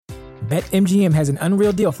BetMGM has an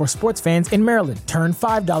unreal deal for sports fans in Maryland. Turn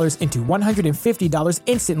 $5 into $150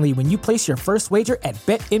 instantly when you place your first wager at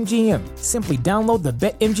BetMGM. Simply download the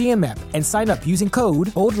BetMGM app and sign up using code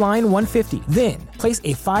OldLine150. Then, place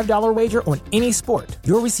a $5 wager on any sport.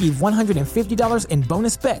 You'll receive $150 in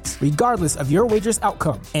bonus bets, regardless of your wager's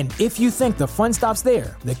outcome. And if you think the fun stops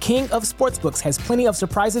there, the king of sportsbooks has plenty of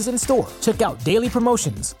surprises in store. Check out daily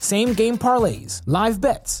promotions, same-game parlays, live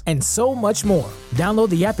bets, and so much more. Download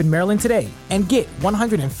the app in Maryland today and get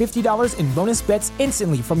 $150 in bonus bets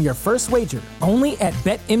instantly from your first wager. Only at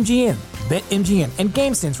BetMGM. BetMGM and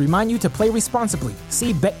GameSense remind you to play responsibly.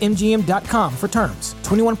 See BetMGM.com for terms.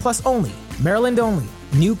 21 plus only. Maryland only.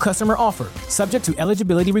 New customer offer. Subject to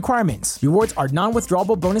eligibility requirements. Rewards are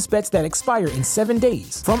non-withdrawable bonus bets that expire in 7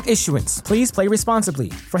 days. From issuance, please play responsibly.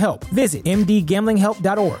 For help, visit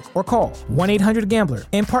mdgamblinghelp.org or call 1-800-GAMBLER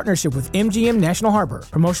in partnership with MGM National Harbor.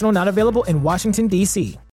 Promotional not available in Washington,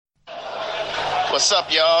 D.C. What's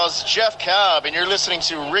up, y'all? It's Jeff Cobb, and you're listening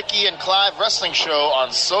to Ricky and Clive Wrestling Show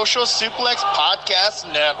on Social Suplex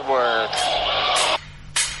Podcast Network.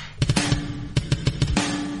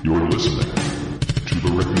 You're listening to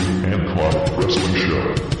the Ricky and Clive Wrestling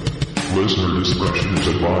Show. Listener discretion is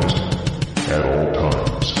advised at all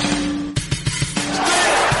times.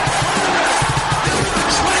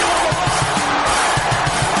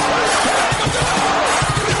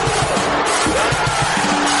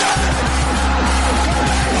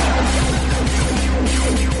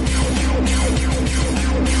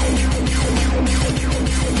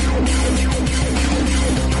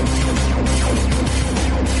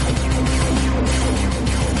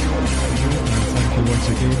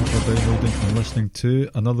 Again for downloading and listening to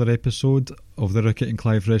another episode of the Ricky and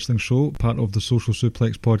Clive Wrestling Show, part of the Social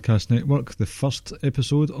Suplex Podcast Network, the first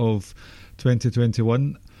episode of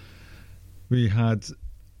 2021. We had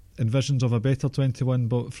envisions of a better 21,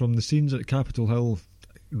 but from the scenes at Capitol Hill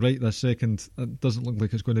right this second, it doesn't look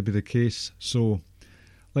like it's going to be the case, so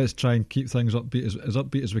let's try and keep things upbeat as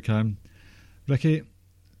upbeat as we can. Ricky,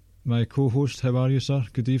 my co-host, how are you, sir?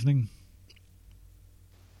 Good evening.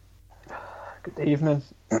 Good evening.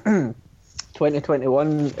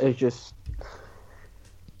 2021 is just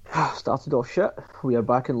started off shit. We are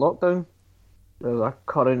back in lockdown. There's a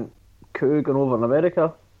current coup going over in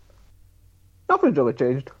America. Nothing's really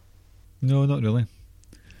changed. No, not really.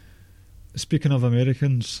 Speaking of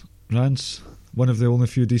Americans, Rance, one of the only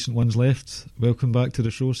few decent ones left. Welcome back to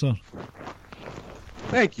the show, sir.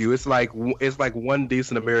 Thank you. It's like one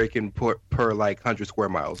decent American per like 100 square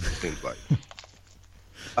miles, it seems like.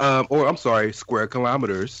 Or I'm sorry, square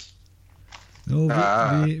kilometers. No,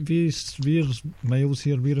 we're miles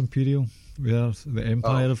here. We're imperial. We are the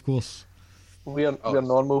empire, of course. We're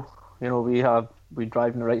normal. You know, we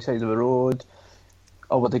drive on the right side of the road.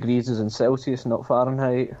 Our degrees is in Celsius, not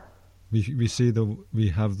Fahrenheit. We say that we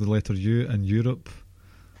have the letter U in Europe.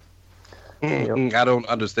 I don't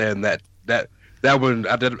understand that one.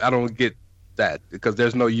 I don't get that because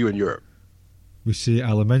there's no U in Europe. We say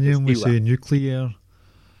aluminium. We say nuclear.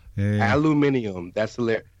 Aluminium. That's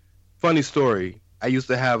hilarious. Funny story. I used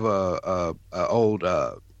to have a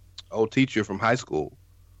old teacher from high school,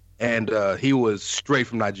 and he was straight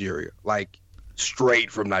from Nigeria, like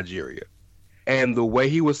straight from Nigeria. And the way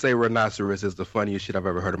he would say rhinoceros is the funniest shit I've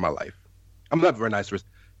ever heard in my life. I'm not rhinoceros.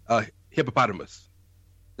 Hippopotamus.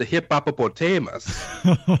 The hippopotamus.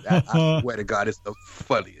 I swear to God, it's the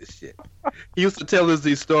funniest shit. He used to tell us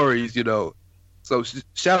these stories, you know. So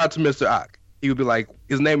shout out to Mr. Ak. He would be like,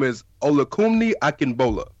 his name is Olakunmi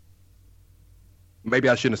Akinbola. Maybe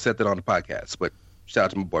I shouldn't have said that on the podcast, but shout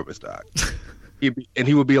out to my boy, Mr. Ak.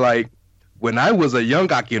 He would be like, when I was a young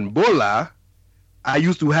Akinbola, I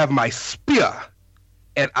used to have my spear,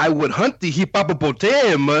 and I would hunt the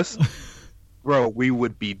hippopotamus. Bro, we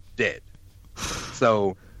would be dead.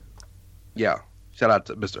 So, yeah, shout out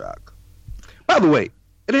to Mr. Ak. By the way,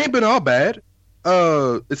 it ain't been all bad.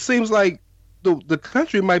 It seems like the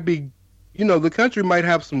country might be, you know, the country might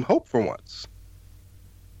have some hope for once.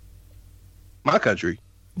 My country.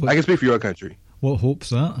 I can speak for your country. What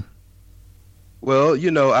hope's that? Well,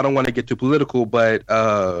 you know, I don't want to get too political, but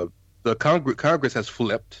the Congress has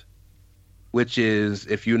flipped, which is,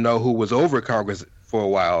 if you know who was over Congress for a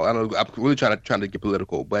while, I'm really trying to get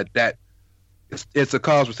political, but it's a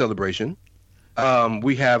cause for celebration.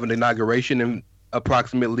 We have an inauguration in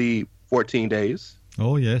approximately 14 days.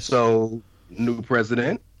 Oh, yes. So, new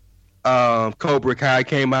president. Cobra Kai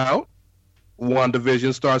came out.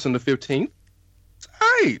 WandaVision starts on the 15th. It's all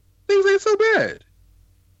right. Things ain't so bad.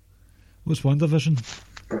 What's WandaVision?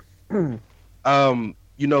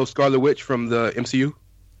 You know Scarlet Witch from the MCU?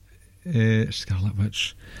 Scarlet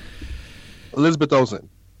Witch. Elizabeth Olsen.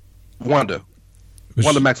 Wanda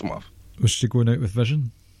Maximoff. Was she going out with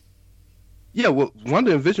Vision? Yeah, well,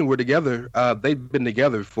 Wanda and Vision were together. They've been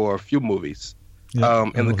together for a few movies. Yeah,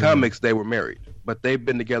 in the comics, they were married, but they've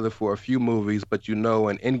been together for a few movies. But in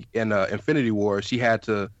Infinity War, she had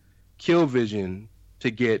to kill Vision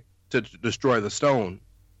to destroy the stone,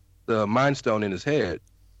 the Mind Stone in his head,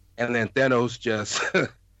 and then Thanos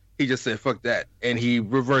he just said fuck that, and he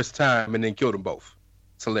reversed time and then killed them both.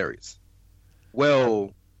 It's hilarious.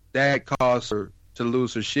 Well, that caused her to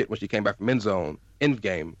lose her shit when she came back from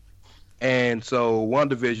Endgame. And so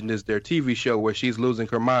WandaVision is their TV show where she's losing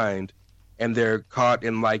her mind, and they're caught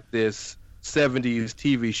in like this 70s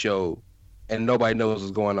TV show, and nobody knows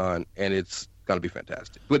what's going on, and it's going to be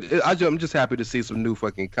fantastic. But I'm just happy to see some new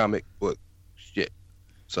fucking comic book shit.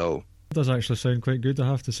 So it does actually sound quite good, I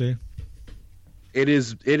have to say. It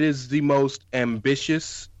is the most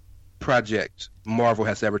ambitious project Marvel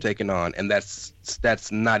has ever taken on, and that's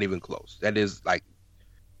not even close. That is like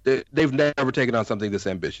they've never taken on something this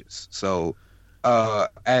ambitious. So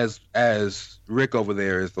as Rick over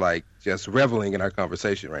there is like just reveling in our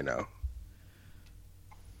conversation right now.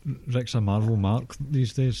 Rick's a Marvel mark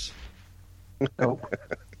these days. Oh.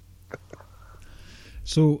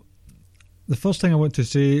 So the first thing I want to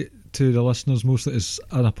say to the listeners mostly is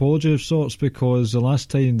an apology of sorts, because the last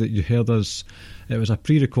time that you heard us, it was a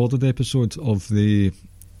pre-recorded episode of the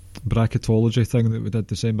bracketology thing that we did,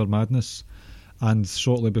 December Madness, and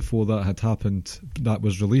shortly before that had happened, that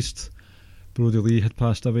was released. Brodie Lee had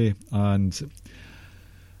passed away, and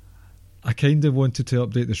I kind of wanted to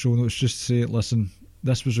update the show notes just to say, listen,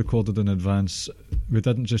 this was recorded in advance. We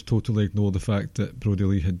didn't just totally ignore the fact that Brodie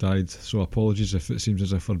Lee had died, so apologies if it seems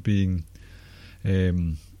as if we're being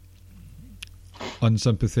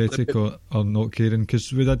unsympathetic or not caring,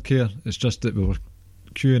 because we did care. It's just that we were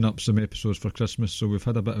queuing up some episodes for Christmas, so we've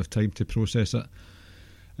had a bit of time to process it.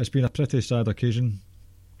 It's been a pretty sad occasion.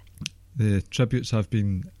 The tributes have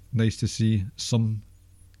been nice to see, some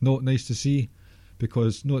not nice to see,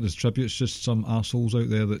 because not as tributes, just some assholes out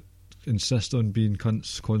there that insist on being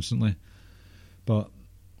cunts constantly. But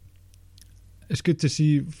it's good to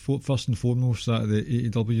see, first and foremost, that the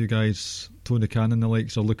AEW guys, Tony Khan and the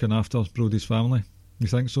likes, are looking after Brodie's family. You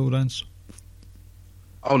think so, Rance?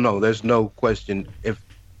 Oh no, there's no question.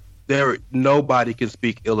 Nobody can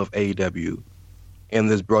speak ill of AEW in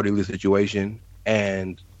this Brodie Lee situation,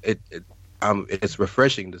 and it's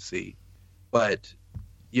refreshing to see. But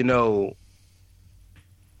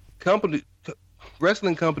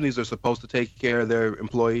wrestling companies are supposed to take care of their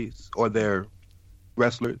employees or their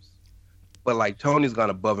wrestlers, but like Tony's gone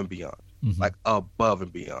above and beyond, like above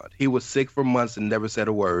and beyond. He was sick for months and never said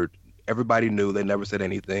a word. Everybody knew. They never said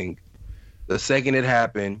anything. The second it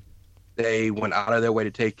happened, they went out of their way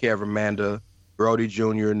to take care of Amanda, Brody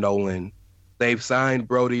Jr., Nolan. They've signed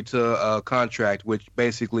Brody to a contract, which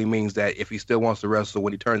basically means that if he still wants to wrestle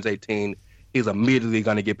when he turns 18, he's immediately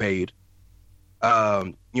going to get paid.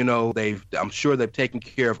 I'm sure they've taken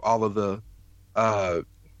care of all of the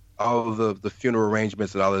funeral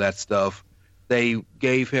arrangements and all of that stuff. They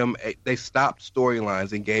they stopped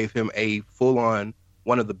storylines and gave him a full-on,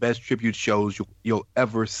 one of the best tribute shows you'll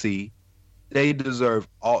ever see. They deserve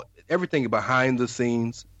everything behind the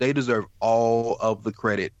scenes. They deserve all of the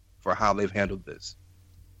credit for how they've handled this.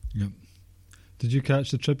 Yep. Did you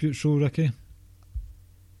catch the tribute show, Ricky?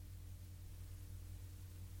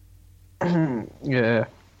 Yeah.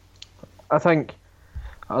 I think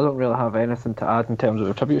I don't really have anything to add in terms of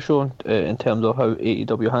the tribute show, in terms of how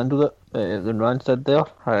AEW handled it, than Rance did there.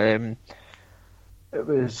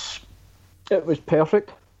 It was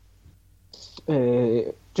perfect.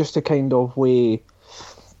 Just the kind of way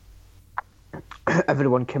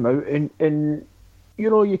everyone came out, and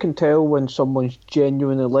you can tell when someone's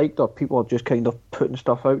genuinely liked, or people are just kind of putting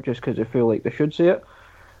stuff out just because they feel like they should say it.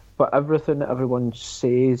 But everything that everyone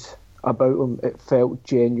says about him, it felt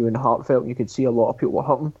genuine, heartfelt, and you could see a lot of people were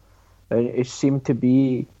hurting. And it seemed to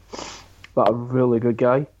be a really good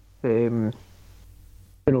guy. 41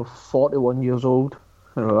 years old.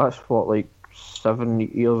 That's what, like 7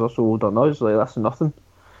 years or so older than us. Like, that's nothing.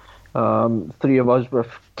 3 of us with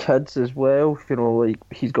kids as well.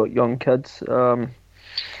 He's got young kids.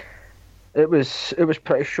 It was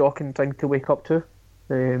pretty shocking thing to wake up to.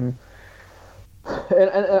 And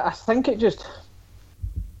I think it just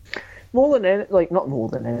not more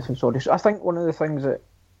than anything. Sorry, I think one of the things that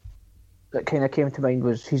kind of came to mind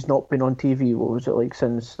was he's not been on TV. What was it like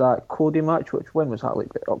since that Cody match? When was that? Like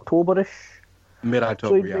October-ish?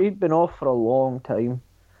 Mid-October. So he'd been off for a long time,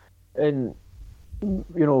 and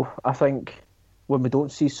I think when we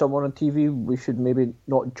don't see someone on TV, we should maybe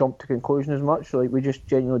not jump to conclusion as much. We just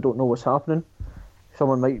genuinely don't know what's happening.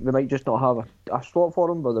 they might just not have a slot for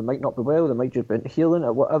him, but they might not be well. They might just be healing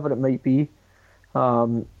or whatever it might be.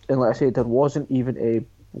 And like I said, there wasn't even a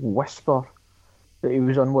whisper that he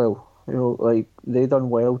was unwell. You know, like they done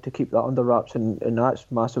well to keep that under wraps, and that's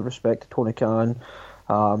massive respect to Tony Khan,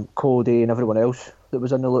 Cody, and everyone else that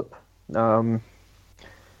was in the loop.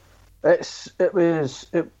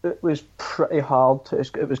 It was pretty hard.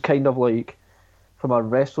 It was kind of like, from a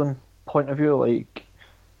wrestling point of view, like,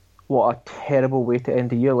 what a terrible way to end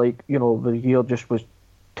the year. Like, you know, the year just was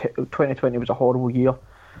 2020 was a horrible year.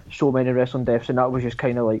 So many wrestling deaths, and that was just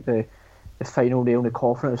kind of like the final nail in the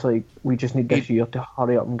coffin. It's like, we just need this year to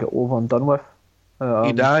hurry up and get over and done with.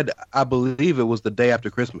 He died, I believe it was the day after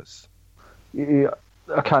Christmas. Yeah,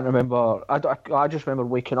 I can't remember. I just remember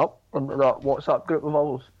waking up on that WhatsApp group of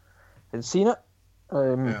ours and seeing it.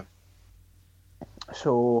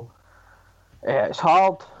 So it's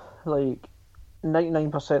hard. Like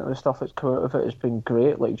 99% of the stuff that's come out of it has been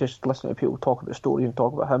great. Like just listening to people talk about the story and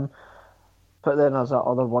talk about him. But then there's that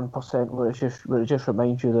other 1% where it just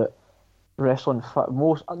reminds you that wrestling,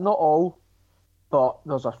 most, not all, but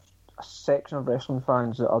there's a section of wrestling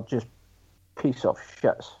fans that are just piece of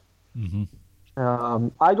shits. Mm-hmm.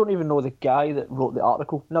 I don't even know the guy that wrote the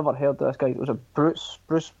article. Never heard of this guy. It was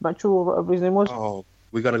Bruce Mitchell or whatever his name was. Oh,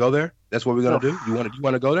 we're gonna go there. That's what we're gonna do. You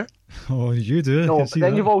want to go there? Oh, you do. No, but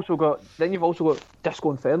then you've also got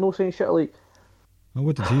Disco Inferno saying shit like. Oh,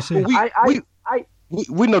 what did he say?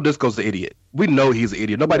 We know Disco's the idiot. We know he's an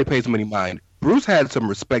idiot. Nobody pays him any mind. Bruce had some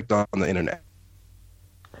respect on the internet.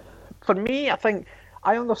 For me, I think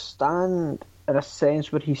I understand in a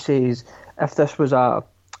sense what he says. If this was a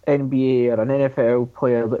NBA or an NFL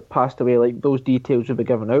player that passed away, like those details would be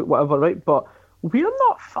given out, whatever, right? But we're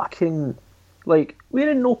not fucking, like, we're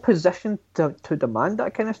in no position to demand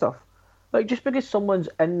that kind of stuff. Like, just because someone's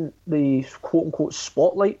in the quote unquote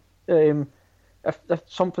spotlight, if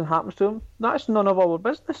something happens to them, that's none of our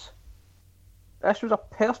business. This was a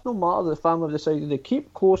personal matter that the family decided to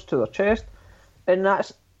keep close to their chest, and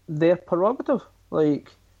that's their prerogative. Like,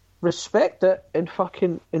 respect it and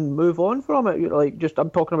move on from it. Like, just, I'm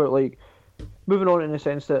talking about, like, moving on in the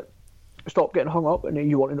sense that stop getting hung up, and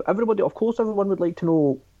you want to know everybody. Of course, everyone would like to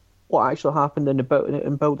know what actually happened and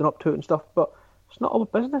building up to it and stuff, but it's not our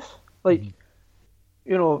business. Like,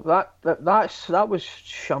 you know, that was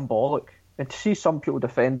shambolic, and to see some people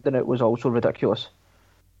defending it was also ridiculous.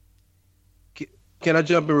 Can I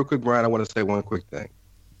jump in real quick, Brian? I want to say one quick thing,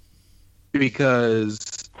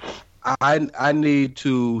 because I need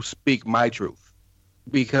to speak my truth,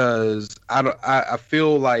 because I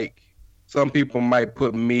feel like some people might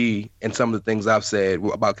put me and some of the things I've said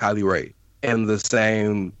about Kylie Ray in the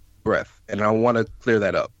same breath, and I want to clear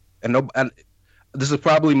that up. And this is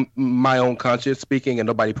probably my own conscience speaking, and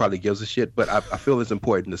nobody probably gives a shit, but I feel it's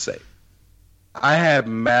important to say. I had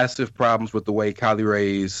massive problems with the way Kylie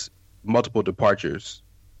Ray's multiple departures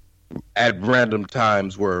at random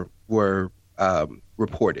times were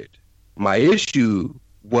reported. My issue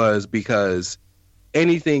was because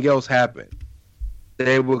anything else happened,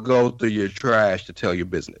 they would go through your trash to tell your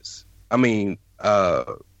business. I mean,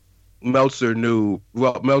 Meltzer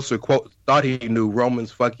thought he knew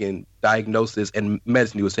Roman's fucking diagnosis and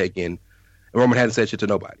medicine he was taking, and Roman hadn't said shit to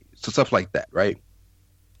nobody. So stuff like that, right?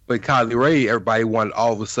 But Kylie Ray, everybody wanted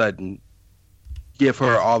all of a sudden give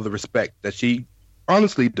her all the respect that she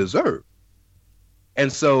honestly deserved.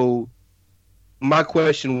 And so my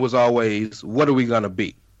question was always, what are we going to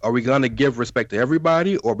be? Are we going to give respect to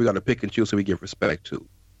everybody, or are we going to pick and choose who we give respect to?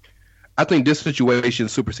 I think this situation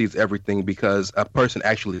supersedes everything, because a person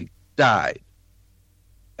actually died.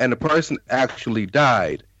 And the person actually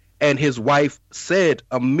died. And his wife said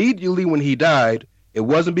immediately when he died, it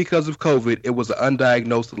wasn't because of COVID, it was an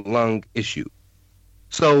undiagnosed lung issue.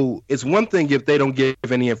 So it's one thing if they don't give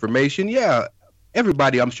any information. Yeah,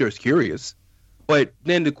 everybody I'm sure is curious. But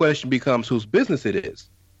then the question becomes whose business it is.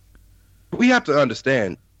 We have to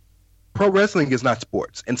understand, pro wrestling is not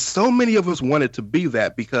sports. And so many of us want it to be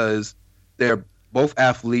that, because they're both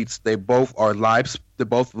athletes. They both are live. They're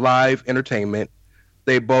both live entertainment.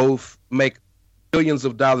 They both make billions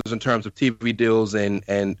of dollars in terms of TV deals and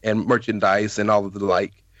merchandise and all of the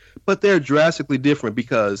like. But they're drastically different,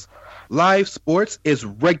 because live sports is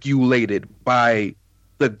regulated by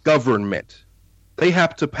the government. They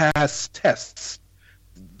have to pass tests.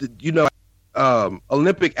 You know,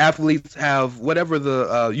 Olympic athletes have whatever the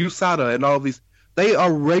USADA and all these. They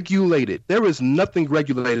are regulated. There is nothing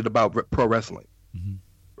regulated about pro wrestling,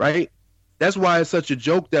 right? That's why it's such a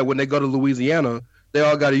joke that when they go to Louisiana, they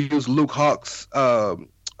all got to use Luke Hawk's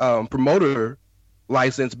promoter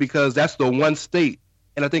license, because that's the one state,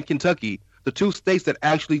 and I think Kentucky, the two states that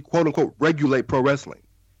actually, quote unquote, regulate pro wrestling.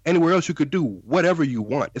 Anywhere else you could do whatever you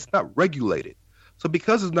want. It's not regulated. So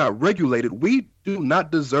because it's not regulated, we do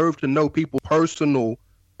not deserve to know people's personal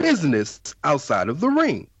business outside of the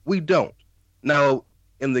ring. We don't. Now,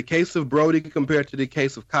 in the case of Brody compared to the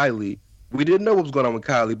case of Kylie, we didn't know what was going on with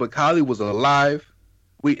Kylie, but Kylie was alive.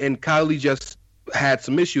 And Kylie just had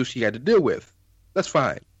some issues she had to deal with. That's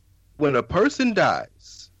fine. When a person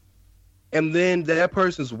dies, and then that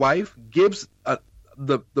person's wife gives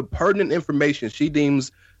the pertinent information she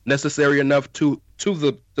deems necessary enough to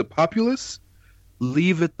the populace,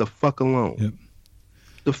 leave it the fuck alone. Yep.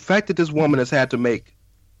 The fact that this woman has had to make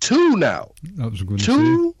two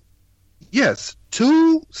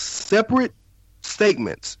separate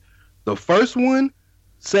statements. The first one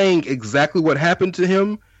saying exactly what happened to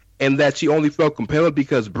him and that she only felt compelled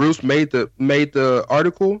because Bruce made the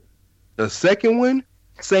article. The second one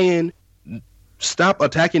saying stop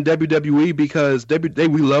attacking WWE because we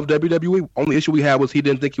love WWE. Only issue we had was he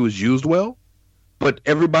didn't think he was used well. But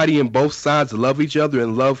everybody in both sides love each other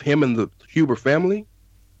and love him and the Huber family.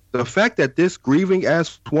 The fact that this grieving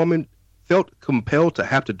ass woman felt compelled to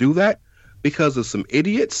have to do that because of some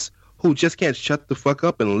idiots who just can't shut the fuck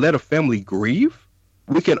up and let a family grieve.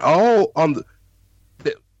 We can all, on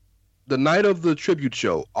the night of the tribute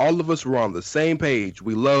show, all of us were on the same page.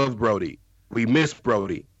 We love Brody. We miss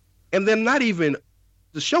Brody. And then not even,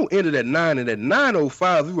 the show ended at 9, and at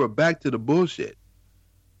 9:05, we were back to the bullshit.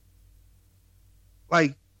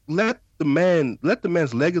 Like, let the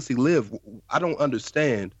man's legacy live. I don't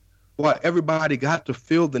understand why everybody got to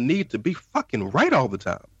feel the need to be fucking right all the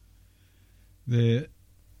time. That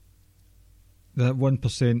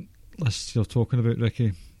 1% list you're talking about,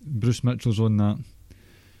 Ricky, Bruce Mitchell's on that.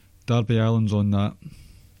 Darby Allin's on that.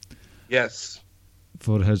 Yes.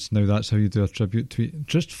 For his Now That's How You Do a Tribute tweet.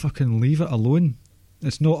 Just fucking leave it alone.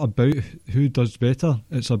 It's not about who does better.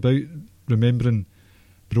 It's about remembering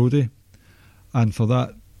Brody. And for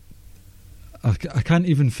that, I can't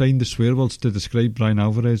even find the swear words to describe Brian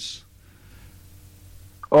Alvarez.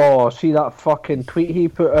 Oh, see that fucking tweet he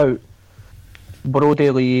put out? Brody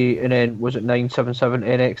Lee, and then was it 977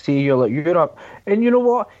 NXT? You're like, you're up. And you know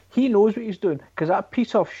what? He knows what he's doing, because that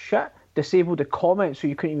piece of shit disabled the comments so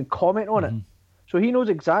you couldn't even comment on it. So he knows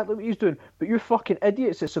exactly what he's doing. But you fucking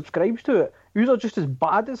idiots that subscribes to it, you are just as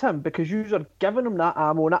bad as him because you are giving him that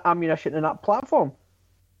ammo and that ammunition and that platform.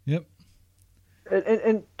 Yep.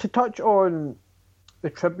 And to touch on the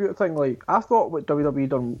tribute thing, like, I thought what WWE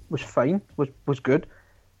done was fine, was good.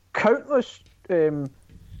 Countless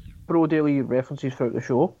Brody Lee references throughout the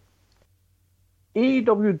show.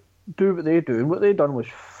 AEW do what they do, and what they done was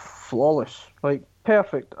flawless. Like,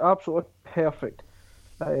 perfect, absolutely perfect.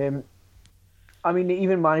 I mean, they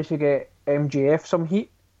even managed to get MJF some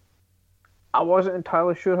heat. I wasn't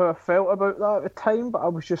entirely sure how I felt about that at the time, but I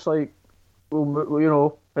was just like, well, you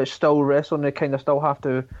know, it's still wrestling. They kind of still have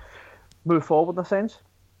to move forward in a sense.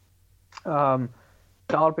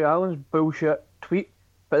 Darby Allin's bullshit tweet,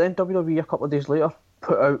 but then WWE a couple of days later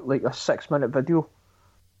put out like a 6-minute video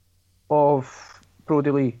of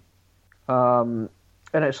Brody Lee, and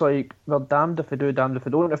it's like, they're damned if they do, damned if they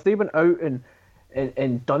don't. If they went out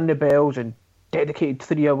and done the bells and dedicated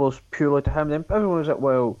 3 hours purely to him, then everyone was like,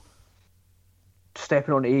 well,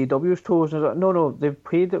 stepping on AEW's toes. And like, no, they've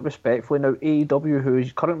paid it respectfully. Now AEW, who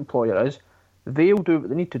his current employer is, they'll do what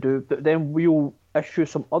they need to do, but then we'll issue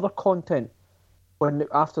some other content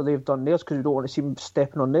after they've done theirs, because we don't want to see them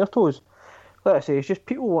stepping on their toes. Like I say, it's just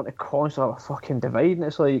people want to constantly fucking divide, and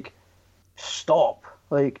it's like, stop,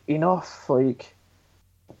 like, enough, like,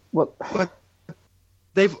 what? But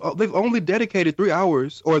they've only dedicated 3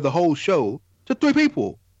 hours, or the whole show, to 3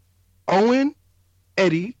 people: Owen,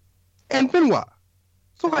 Eddie, and Benoit.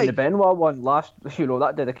 So like, and the Benoit one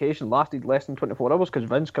that dedication lasted less than 24 hours because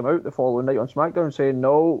Vince came out the following night on SmackDown saying,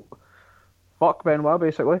 no, fuck Benoit,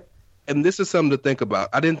 basically. And this is something to think about.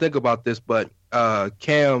 I didn't think about this, but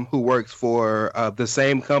Cam, who works for the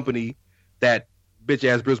same company that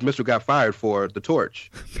bitch-ass Bruce Mitchell got fired for, The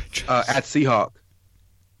Torch, at Seahawk,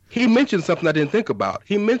 he mentioned something I didn't think about.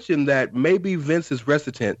 He mentioned that maybe Vince is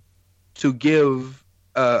reticent to give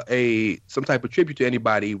some type of tribute to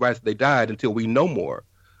anybody right after they died until we know more,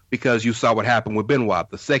 because you saw what happened with Benoit.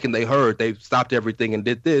 The second they heard, they stopped everything and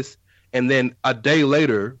did this. And then a day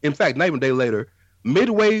later, in fact, not even a day later,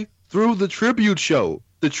 midway through the tribute show,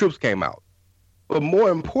 the troops came out. But more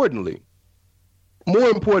importantly,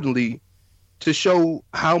 to show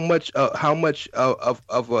how much of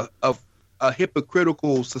a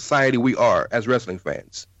hypocritical society we are as wrestling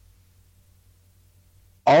fans.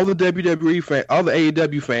 All the WWE fans, all the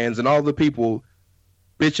AEW fans, and all the people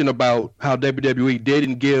bitching about how WWE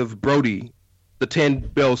didn't give Brody the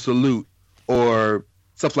 10-bell salute or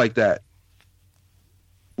stuff like that.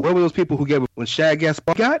 Where were those people who gave it when Shad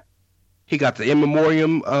got? He got the in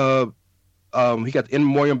memoriam. He got the in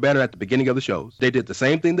memoriam banner at the beginning of the shows. They did the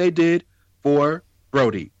same thing they did for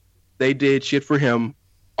Brody. They did shit for him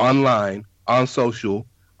online, on social,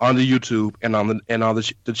 on the YouTube, and on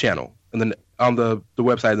the channel, and then on the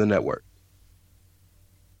website of the network.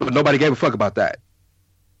 But nobody gave a fuck about that.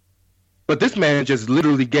 But this man just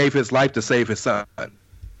literally gave his life to save his son.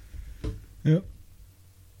 Yep.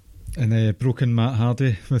 And broken Matt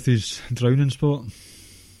Hardy with his drowning spot.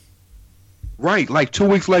 Right, like 2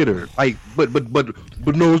 weeks later. Like, but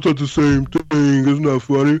no, it's not the same thing. It's not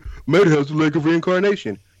funny. Matt has the leg of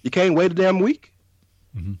reincarnation. You can't wait a damn week.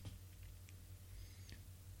 Mm-hmm.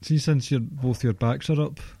 See, since both your backs are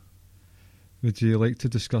up, would you like to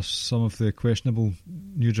discuss some of the questionable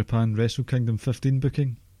New Japan Wrestle Kingdom 15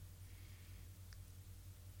 booking?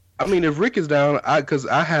 I mean, if Rick is down, because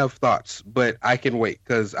I have thoughts, but I can wait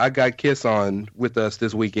because I got Kiss on with us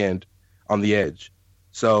this weekend on the Edge.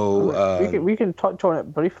 So we can touch on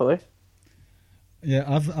it briefly. Yeah,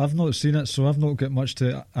 I've not seen it, so I've not got much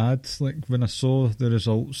to add. Like when I saw the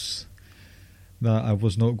results, that I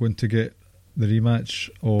was not going to get the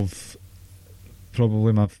rematch of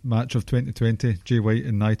probably my match of 2020, Jay White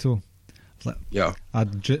and Naito. Like, yeah, I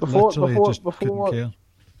literally just couldn't care.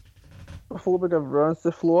 Before we give rounds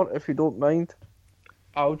the floor, if you don't mind,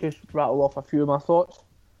 I'll just rattle off a few of my thoughts.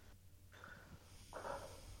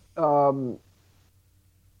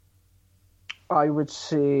 I would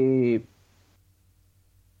say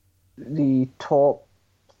the top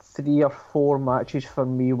 3 or 4 matches for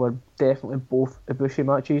me were definitely both Ibushi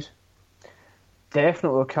matches.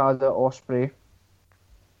 Definitely Okada Ospreay,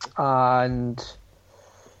 and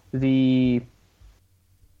the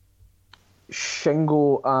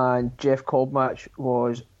Shingo and Jeff Cobb match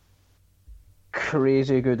was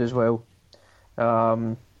crazy good as well.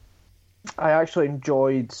 I actually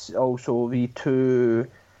enjoyed also the 2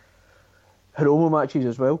 Hiromu matches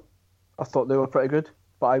as well. I thought they were pretty good,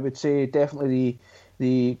 but I would say definitely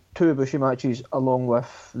the 2 Ibushi matches along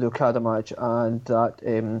with the Okada match and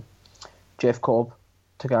that Jeff Cobb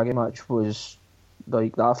Takagi match was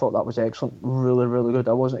like, I thought that was excellent, really, really good.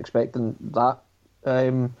 I wasn't expecting that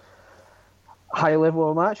high level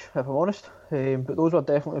of a match, if I'm honest. But those were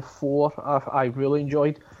definitely 4 I really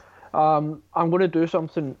enjoyed. I'm going to do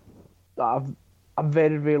something that I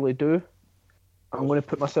very rarely do. I'm going to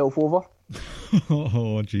put myself over.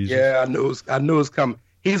 Oh, Jesus. Yeah, I knew it's coming.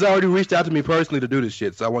 He's already reached out to me personally to do this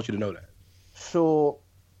shit, so I want you to know that. So,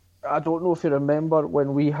 I don't know if you remember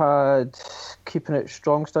when we had Keeping It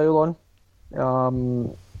Strong Style on.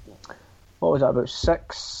 What was that, about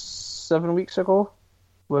 6-7 weeks ago?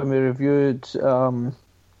 When we reviewed, what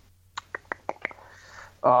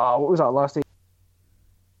was that last day?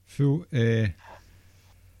 Full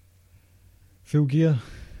Gear.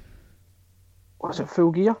 Was it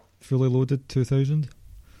Full Gear? Fully Loaded 2000.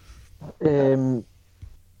 No,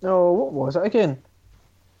 what was it again?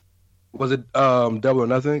 Was it Double or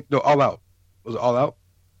Nothing? No, All Out. Was it All Out?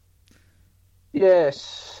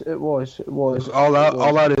 Yes, it was. It was All Out.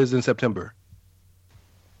 All Out is in September.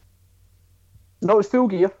 No, it's Full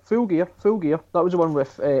Gear. That was the one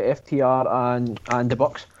with FTR and the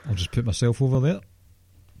Bucks. I'll just put myself over there.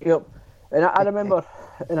 Yep. And I remember,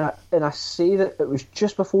 and I say that it was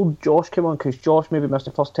just before Josh came on, because Josh maybe missed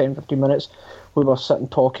the first 10-15 minutes. We were sitting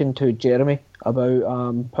talking to Jeremy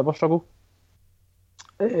about Power Struggle.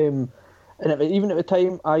 And even at the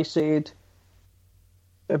time, I said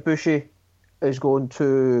Ibushi is going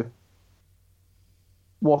to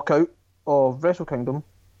walk out of Wrestle Kingdom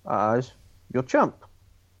as your champ.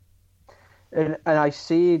 And I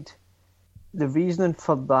said the reasoning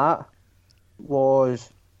for that was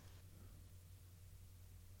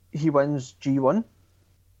he wins G1.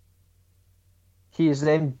 He is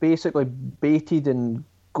then basically baited and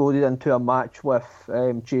goaded into a match with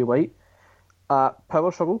Jay White at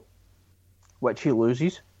Power Struggle, which he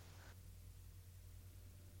loses.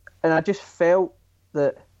 And I just felt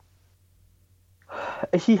that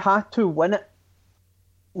he had to win it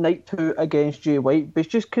night 2 against Jay White, but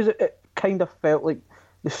it's just because it kind of felt like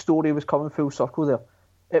the story was coming full circle there.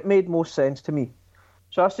 It made most sense to me.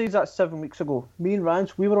 So I said that 7 weeks ago. Me and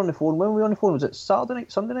Rance, we were on the phone. When were we on the phone? Was it Saturday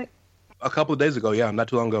night, Sunday night? A couple of days ago, yeah, not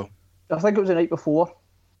too long ago. I think it was the night before,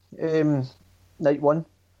 night 1.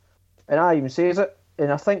 And I even says it.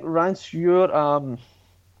 And I think, Rance, your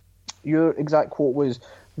exact quote was,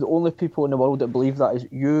 the only people in the world that believe that is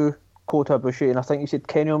you, Kota Ibushi, and I think you said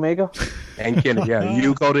Kenny Omega. And Kenny, yeah,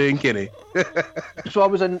 you, Kota, and Kenny. So I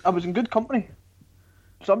was in good company.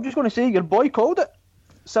 So I'm just going to say your boy called it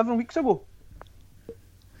 7 weeks ago.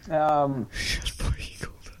 I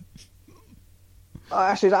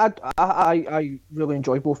really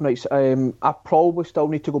enjoy both nights. I probably still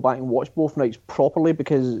need to go back and watch both nights properly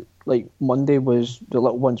because like Monday was the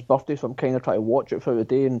little one's birthday, so I'm kind of trying to watch it throughout the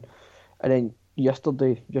day, and then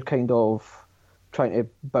yesterday you're kind of trying to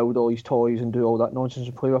build all these toys and do all that nonsense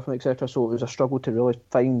and play with them, etc. So it was a struggle to really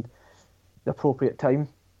find the appropriate time.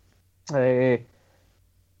 I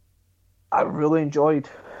really enjoyed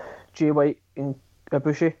Jay White and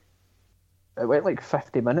Ibushi. It went like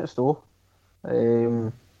 50 minutes though.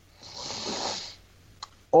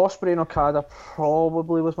 Ospreay and Okada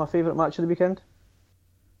probably was my favourite match of the weekend.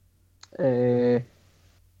 But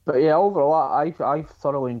yeah, overall I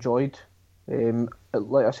thoroughly enjoyed.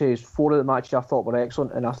 Like I say, 4 of the matches I thought were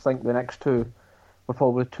excellent, and I think the next 2 were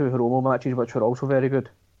probably 2 Hiromu matches, which were also very good.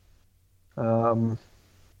 I've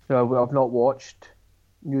not watched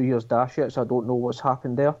New Year's Dash yet, so I don't know what's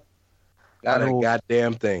happened there. Not a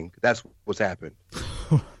goddamn thing. That's what's happened.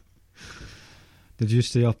 Did you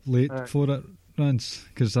stay up late for it, Rance?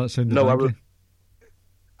 Because that sounded No,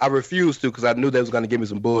 I refused to because I knew they was going to give me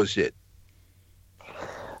some bullshit.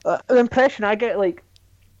 The impression I get, like,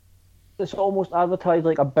 it's almost advertised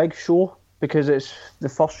like a big show because it's the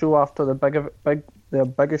first show after the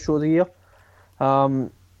biggest show of the year.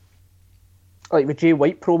 Like the Jay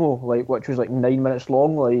White promo, like which was like 9 minutes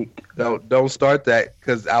long. Like don't start that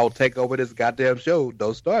because I'll take over this goddamn show.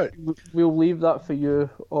 Don't start. We'll leave that for you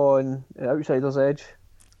on Outsider's Edge,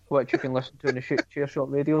 which you can listen to on the Chair Shot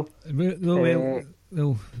Radio.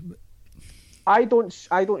 Well, I don't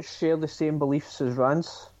share the same beliefs as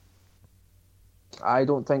Rance. I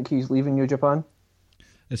don't think he's leaving New Japan.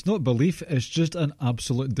 It's not belief; it's just an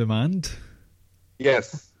absolute demand.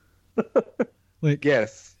 Yes.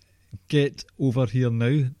 Yes. Get over here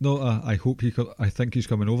now. Not a, I think he's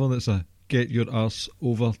coming over. That's a get your arse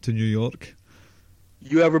over to New York.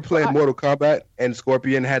 You ever played Mortal Kombat and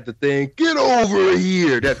Scorpion had the thing, get over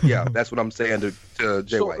here? That's what I'm saying to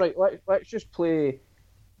Jay White. Right, let's just play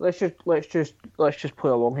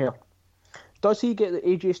along here. Does he get the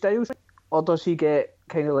AJ Styles or does he get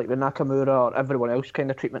kind of like the Nakamura or everyone else kind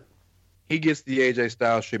of treatment? He gets the AJ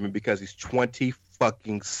Styles treatment because he's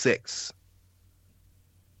 26.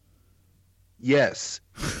 Yes,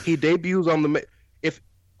 he debuts on the. If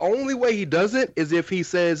only way he does it is if he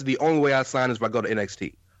says the only way I sign is if I go to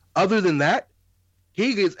NXT. Other than that,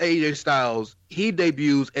 he gets AJ Styles. He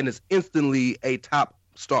debuts and is instantly a top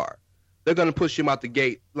star. They're gonna push him out the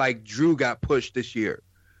gate like Drew got pushed this year,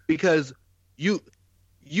 because you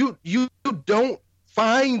don't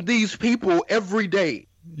find these people every day.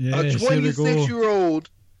 Yes, a 26-year-old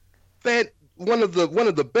fan, one of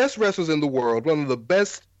the best wrestlers in the world, one of the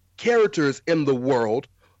best characters in the world,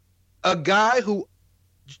 a guy who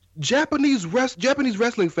Japanese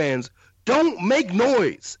wrestling fans don't make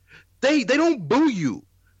noise. They don't boo you.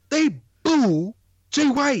 They boo Jay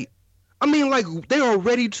White. I mean, like, they are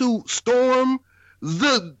ready to storm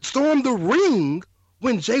the ring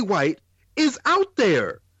when Jay White is out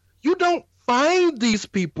there. You don't find these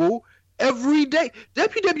people every day.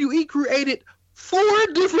 WWE created 4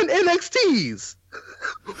 different NXTs.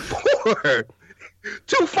 4.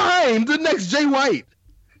 To find the next Jay White.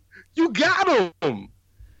 You got him.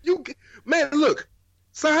 Man, look,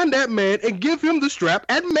 sign that man and give him the strap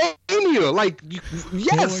at Mania. Like,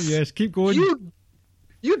 yes. Oh, yes, keep going.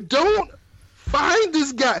 You don't find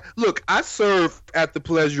this guy. Look, I serve at the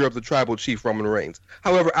pleasure of the tribal chief Roman Reigns.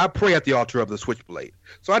 However, I pray at the altar of the Switchblade.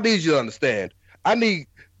 So I need you to understand.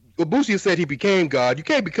 Ibushi said he became God. You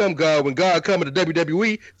can't become God when God coming to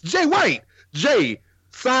WWE. Jay White. Jay,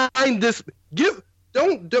 sign this.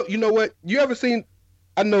 Don't you know what? You ever seen?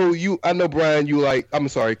 I know Brian.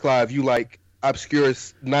 Clive. You like obscure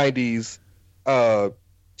 '90s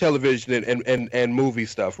television and movie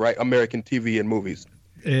stuff, right? American TV and movies.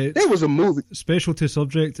 There was a movie. Specialty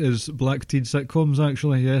subject is black teen sitcoms.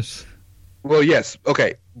 Actually, yes. Well, yes.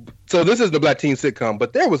 Okay. So this is the black teen sitcom,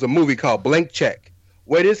 but there was a movie called Blank Check,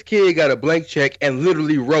 where this kid got a blank check and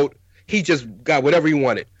literally wrote. He just got whatever he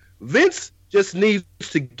wanted. Vince just needs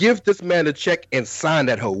to give this man a check and sign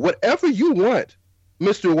that hoe. Whatever you want,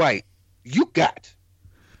 Mr. White, you got.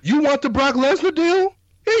 You want the Brock Lesnar deal?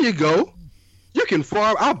 Here you go. You can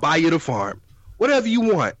farm. I'll buy you the farm. Whatever you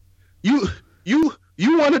want. You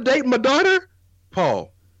want to date my daughter?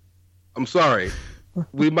 Paul, I'm sorry.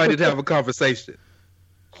 We might need to have a conversation.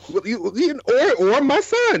 Or my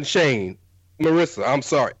son, Shane. Marissa, I'm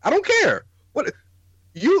sorry. I don't care. What do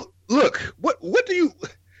you look?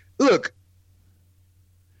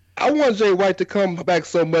 I want Jay White to come back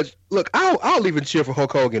so much. Look, I'll even cheer for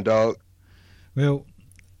Hulk Hogan, dog. Well,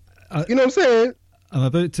 You know what I'm saying? I'm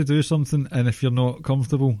about to do something, and if you're not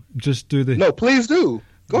comfortable, just do the... No, please do.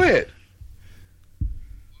 Go ahead.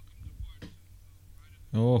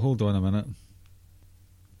 Oh, hold on a minute.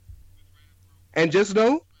 And just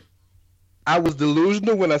know, I was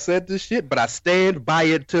delusional when I said this shit, but I stand by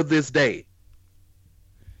it to this day.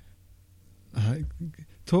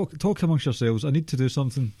 Talk amongst yourselves. I need to do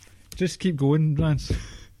something. Just keep going, Rance.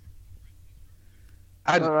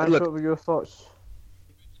 Rance, what were your thoughts?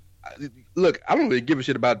 Look, I don't really give a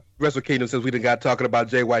shit about Wrestle Kingdom since we done got talking about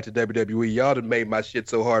Jay White to WWE. Y'all done made my shit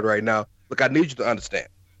so hard right now. Look, I need you to understand.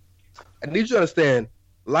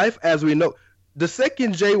 Life as we know. The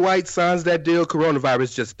second Jay White signs that deal,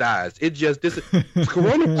 coronavirus just dies.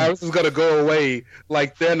 Coronavirus is gonna go away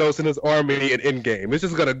like Thanos and his army in Endgame. It's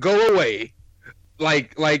just gonna go away,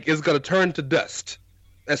 like it's gonna turn to dust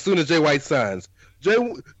as soon as Jay White signs.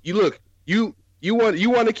 You want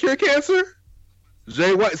to cure cancer?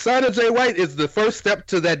 Signing Jay White is the first step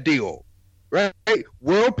to that deal, right?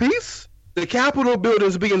 World peace. The Capitol building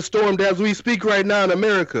is being stormed as we speak right now in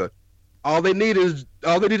America. All they need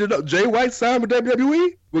to know. Jay White signed with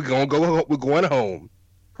WWE. We're going home.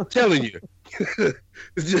 I'm telling you, the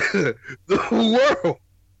world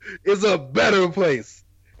is a better place.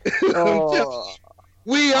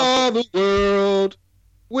 We are the world.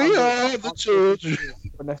 We are the children.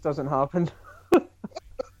 When this doesn't happen.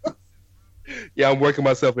 Yeah, I'm working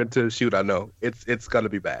myself into a shoot. I know it's gonna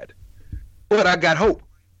be bad, but I got hope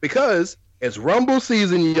because it's Rumble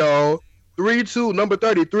season, y'all. 3-2, number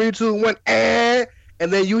 30, 3, 2, 1, and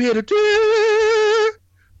then you hear the.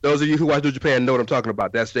 Those of you who watch New Japan know what I'm talking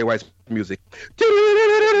about. That's Jay White's music.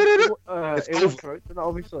 It's over.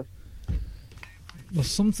 Obviously. There's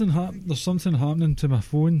something happening to my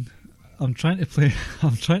phone. I'm trying to play a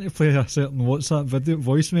certain WhatsApp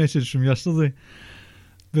voice message from yesterday.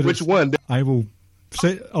 But which one? I'll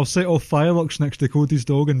set off fireworks next to Cody's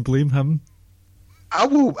dog and blame him. I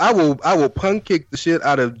will pun kick the shit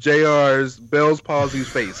out of JR's Bell's palsy's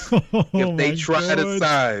face if they try to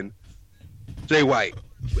sign Jay White.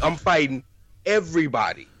 I'm fighting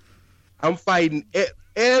everybody.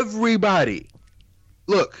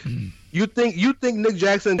 Look, you think Nick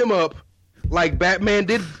Jackson him up like Bane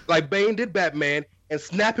did Batman and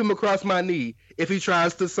snap him across my knee if he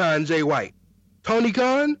tries to sign Jay White. Tony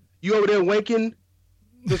Khan, you over there wanking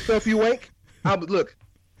the stuff you wank?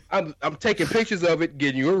 I'm taking pictures of it,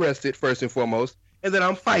 getting you arrested first and foremost, and then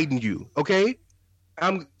I'm fighting you, okay?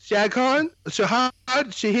 I'm Shahid,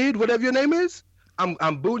 whatever your name is. I'm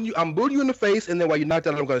booting you in the face, and then while you're knocked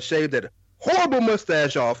out, I'm gonna shave that horrible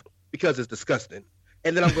mustache off because it's disgusting.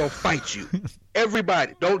 And then I'm gonna fight you.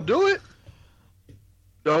 Everybody, don't do it.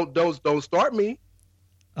 Don't start me.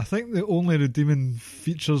 I think the only redeeming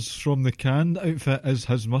features from the canned outfit is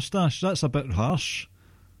his mustache. That's a bit harsh.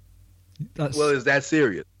 Well, is that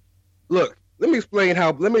serious? Look, let me explain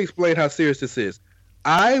how serious this is.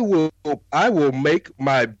 I will make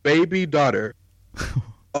my baby daughter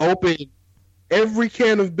open every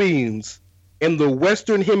can of beans in the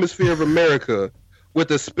Western Hemisphere of America with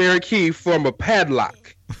a spare key from a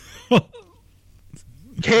padlock.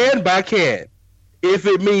 Can by can. If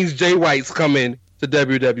it means Jay White's coming to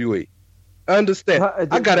WWE. Understand.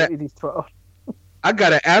 I got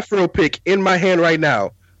an Afro pick in my hand right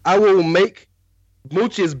now. I will make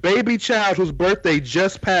Mooch's baby child, whose birthday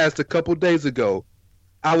just passed a couple days ago.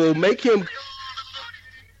 I will make him.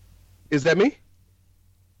 Is that me?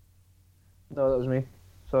 No, that was me.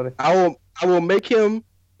 Sorry. I will make him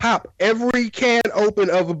pop every can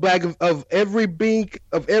open of a bag of every bean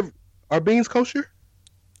of every. Are beans kosher?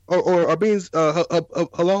 Or are beans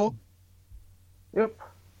halal? Yep.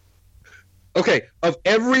 Okay, of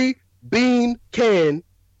every bean can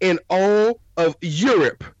in all of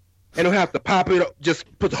Europe, and he'll have to pop it up, just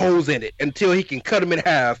put holes in it until he can cut them in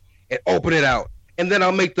half and open it out, and then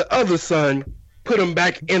I'll make the other son put them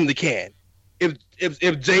back in the can.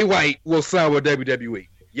 If Jay White will sign with WWE,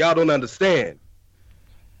 y'all don't understand.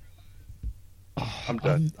 I'm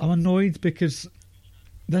done. I'm annoyed because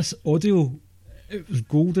this audio, it was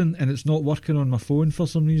golden and it's not working on my phone for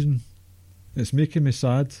some reason. It's making me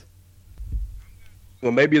sad.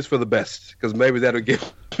 Well, maybe it's for the best, because maybe that'll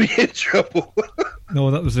get me in trouble.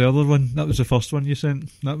 No, that was the other one. That was the first one you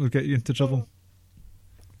sent. That will get you into trouble.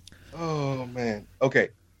 Oh, man. Okay.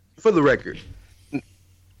 For the record,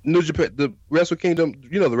 New Japan, the Wrestle Kingdom,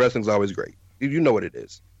 you know the wrestling's always great. You know what it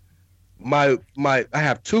is. I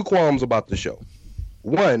have two qualms about the show.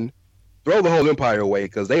 One, throw the whole empire away,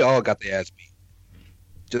 because they all got their ass beat.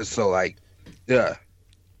 Just so, yeah.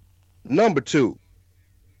 Number two,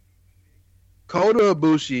 Kota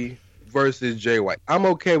Ibushi versus Jay White. I'm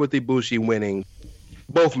okay with Ibushi winning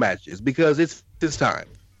both matches because it's his time.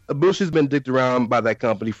 Ibushi's been dicked around by that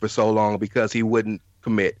company for so long because he wouldn't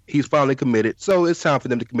commit. He's finally committed, so it's time for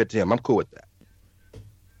them to commit to him. I'm cool with that.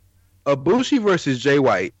 Ibushi versus Jay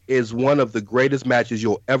White is one of the greatest matches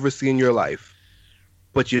you'll ever see in your life.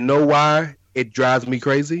 But you know why it drives me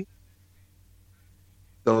crazy?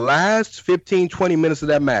 The last 15, 20 minutes of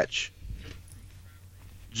that match,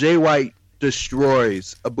 Jay White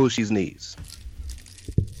destroys Ibushi's knees.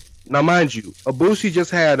 Now, mind you, Ibushi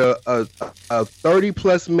just had a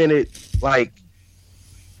 30-plus minute, like,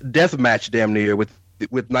 death match damn near with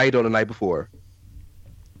Naito the night before.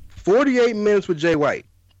 48 minutes with Jay White.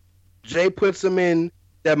 Jay puts him in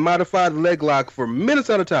that modified leg lock for minutes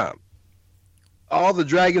at a time. All the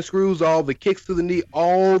dragon screws, all the kicks to the knee,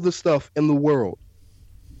 all the stuff in the world.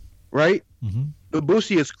 Right? Mm-hmm.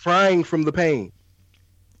 Ibushi is crying from the pain.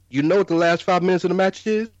 You know what the last 5 minutes of the match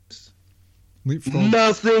is? Leapfrog.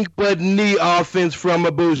 Nothing but knee offense from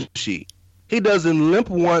Ibushi. He doesn't limp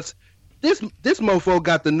once. This mofo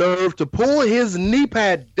got the nerve to pull his knee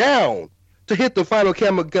pad down to hit the final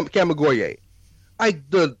Kamigoye. Like,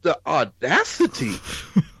 the audacity.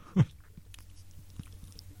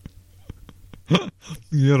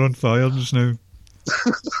 You're on fire just now.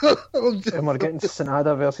 And we're getting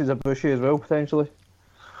Sanada versus Ibushi as well, potentially.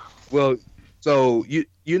 Well, so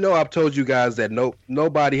you know I've told you guys that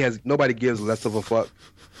nobody gives less of a fuck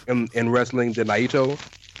in wrestling than Naito.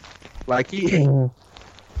 Like he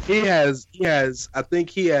has I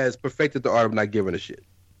think he has perfected the art of not giving a shit.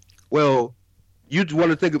 Well, you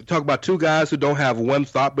want to talk about two guys who don't have one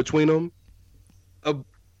thought between them?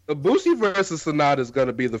 Ibushi versus Sanada is going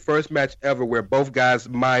to be the first match ever where both guys'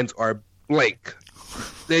 minds are blank.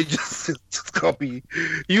 They just it's gonna be.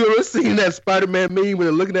 You ever seen that Spider-Man meme when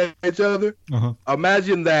they're looking at each other? Uh-huh.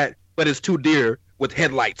 Imagine that, but it's two deer with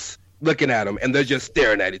headlights looking at them, and they're just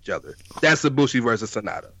staring at each other. That's Ibushi versus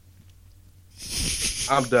Sanada.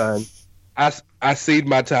 I'm done. I cede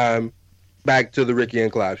my time back to the Ricky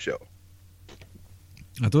and Clive show.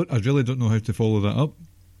 I really don't know how to follow that up.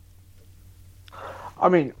 I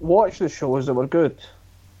mean, watch the shows that were good.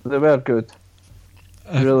 They were good.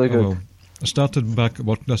 Really good. Well, I started back at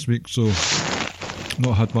work this week, so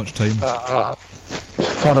not had much time.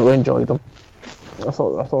 Thoroughly enjoyed them. I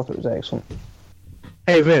thought it was excellent.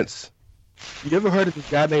 Hey Vince, you ever heard of this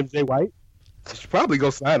guy named Jay White? You should probably go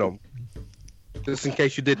sign him, just in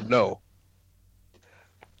case you didn't know.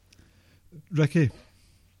 Ricky,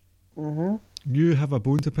 Mm-hmm. you have a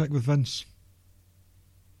bone to pick with Vince.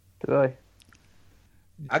 Did I?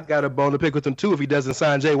 I got a bone to pick with him too. If he doesn't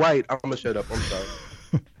sign Jay White, I'm gonna shut up. I'm sorry.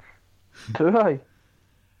 Do I?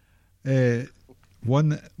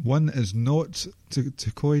 One is not,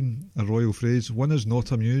 to coin a royal phrase, one is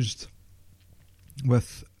not amused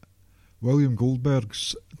with William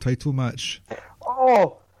Goldberg's title match.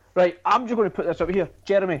 Oh, right. I'm just going to put this up here.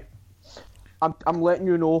 Jeremy, I'm letting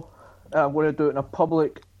you know I'm going to do it in a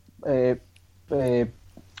public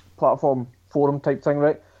platform, forum type thing,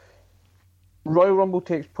 right? Royal Rumble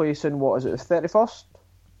takes place in, what is it, the 31st?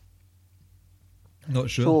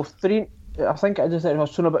 Not sure. So I think it is the 31st.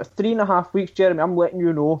 So in about 3.5 weeks, Jeremy, I'm letting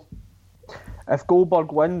you know, if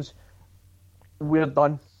Goldberg wins, we're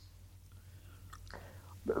done.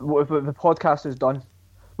 The podcast is done.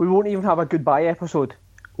 We won't even have a goodbye episode.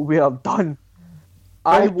 We are done.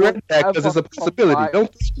 Don't threaten that because it's a possibility.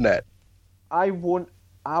 Don't threaten that. I won't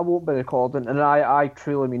be recording, and I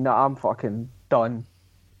truly mean that. I'm fucking done.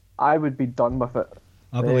 I would be done with it.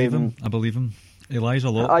 I believe him. He lies a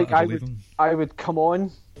lot, but I believe him. I would come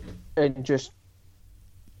on and just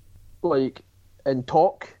and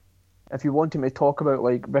talk if you wanted me to talk about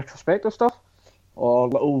retrospective stuff or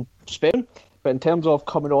little spin. But in terms of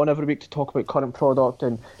coming on every week to talk about current product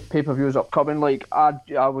and pay-per-views upcoming,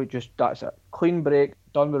 I would just, that's it. Clean break,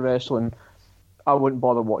 done with wrestling. I wouldn't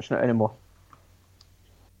bother watching it anymore.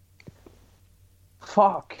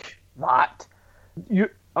 Fuck that.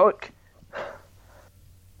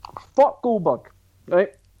 Fuck Goldberg, right?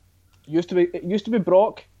 It used to be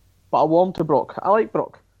Brock, but I warmed to Brock. I like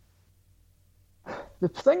Brock. The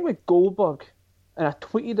thing with Goldberg, and I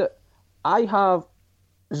tweeted it, I have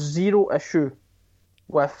zero issue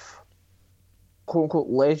with quote-unquote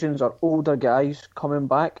legends or older guys coming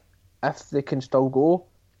back if they can still go.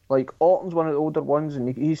 Orton's one of the older ones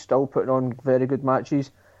and he's still putting on very good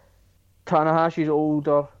matches. Tanahashi's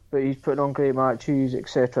older, but he's putting on great matches,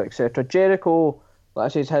 etc., etc. Jericho, like I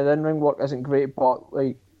say, his in-ring work isn't great, but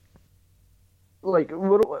it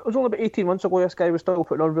was only about 18 months ago this guy was still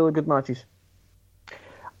putting on really good matches.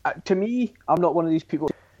 To me, I'm not one of these people,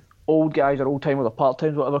 old guys or old-timers or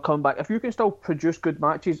part-timers, whatever, coming back. If you can still produce good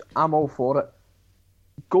matches, I'm all for it.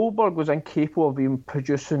 Goldberg was incapable of even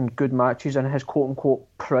producing good matches in his quote-unquote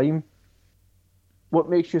prime. What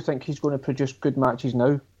makes you think he's going to produce good matches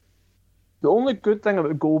now? The only good thing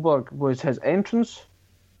about Goldberg was his entrance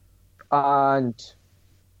and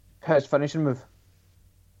his finishing move.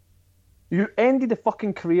 You ended the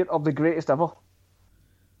fucking career of the greatest ever.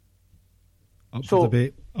 Up for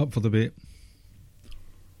debate.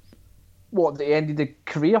 What, the end of the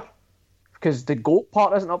career? Because the GOAT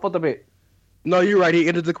part isn't up for debate. No, you're right. He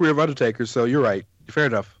ended the career of Undertaker, so you're right. Fair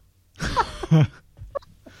enough.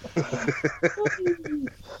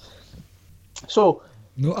 So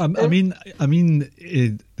no, I mean,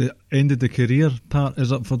 the end of the career part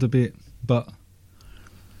is up for debate, but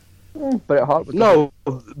Bret Hart. No,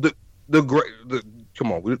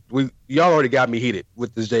 come on, we y'all already got me heated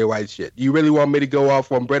with this Jay White shit. You really want me to go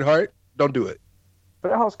off on Bret Hart? Don't do it.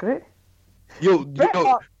 Bret Hart's great. You'll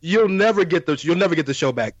never get the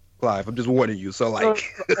show back, Clive. I'm just warning you. So like,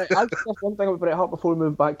 I'll just one thing about Bret Hart before we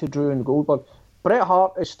move back to Drew and Goldberg. Bret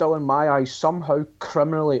Hart is still, in my eyes, somehow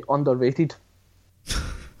criminally underrated.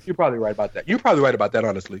 You're probably right about that. You're probably right about that.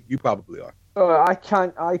 Honestly, you probably are. I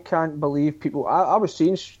can't believe people. I was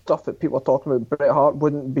seeing stuff that people are talking about. Bret Hart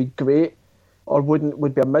wouldn't be great, or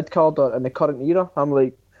would be a mid carder in the current era. I'm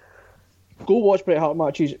like, go watch Bret Hart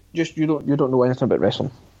matches. Just you don't know anything about wrestling.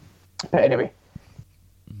 But anyway,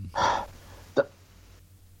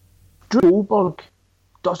 Drew Goldberg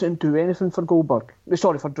doesn't do anything for Goldberg.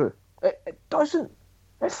 Sorry, for Drew. It doesn't.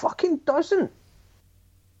 It fucking doesn't.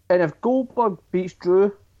 And if Goldberg beats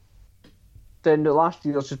Drew, then the last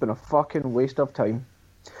year's just been a fucking waste of time.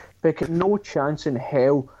 Because no chance in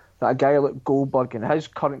hell that a guy like Goldberg in his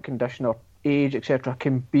current condition or age, etc.,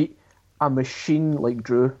 can beat a machine like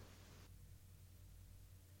Drew.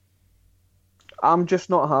 I'm just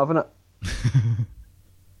not having it.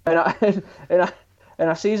 and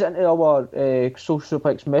I says it into our Social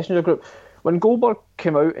Suplex Messenger group. When Goldberg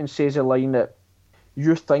came out and says a line that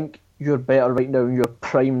you think you're better right now and you're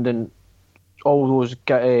primed than all those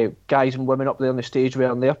guys and women up there on the stage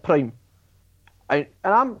were in their prime. And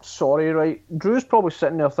I'm sorry, right? Drew's probably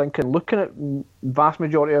sitting there thinking, looking at vast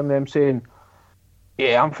majority of them saying,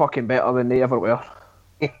 yeah, I'm fucking better than they ever were.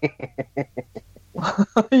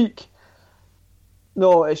 Like,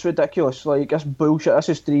 no, it's ridiculous. Like, it's bullshit. This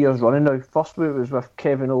is 3 years running now. First it was with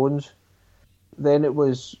Kevin Owens, then it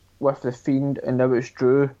was with The Fiend, and now it's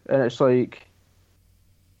Drew. And it's like,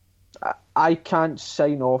 I can't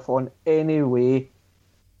sign off on any way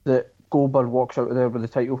that Goldberg walks out of there with the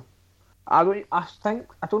title. I don't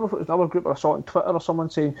know if it was another group or I saw it on Twitter or someone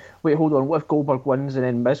saying, wait, hold on, what if Goldberg wins and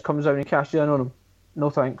then Miz comes out and cashes in on him? No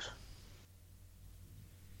thanks.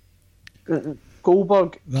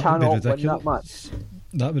 Goldberg cannot win that match.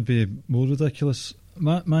 That would be more ridiculous.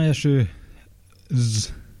 My issue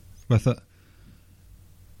is with it,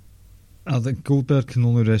 I think Goldberg can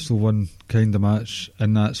only wrestle one kind of match,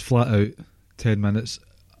 and that's flat out 10 minutes,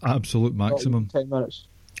 absolute maximum. 10 minutes.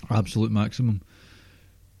 Absolute maximum.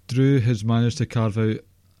 Drew has managed to carve out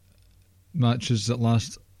matches that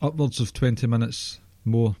last upwards of 20 minutes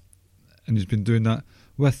more, and he's been doing that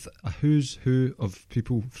with a who's who of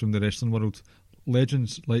people from the wrestling world.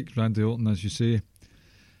 Legends like Randy Orton, as you say,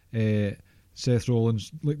 Seth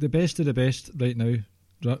Rollins, like the best of the best right now.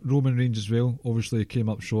 Roman Reigns as well, obviously came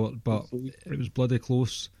up short, but it was bloody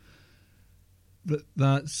close.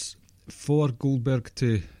 That's for Goldberg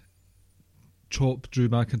to chop Drew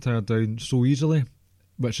McIntyre down so easily,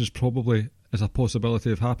 which is probably is a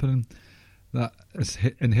possibility of happening. That is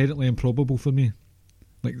inherently improbable for me.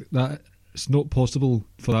 Like that, it's not possible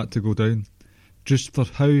for that to go down, just for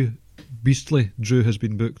how beastly Drew has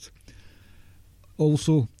been booked.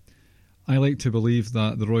 Also, I like to believe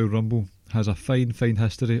that the Royal Rumble has a fine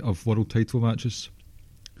history of world title matches.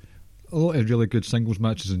 A lot of really good singles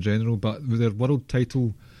matches in general, but with their world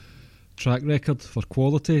title track record for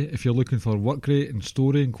quality, if you're looking for work rate and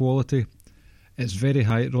story and quality, it's very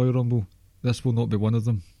high at Royal Rumble. This will not be one of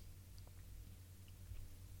them.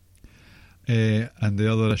 And the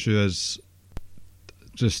other issue is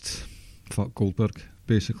just fuck Goldberg,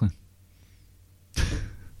 basically.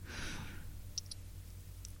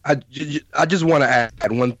 I just want to add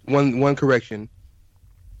one correction,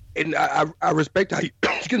 and I respect how you,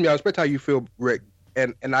 excuse me, I respect how you feel, Rick,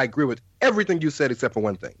 and I agree with everything you said except for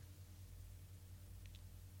one thing.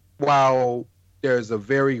 While there's a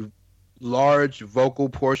very large vocal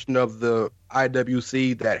portion of the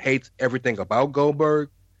IWC that hates everything about Goldberg,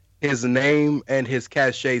 his name and his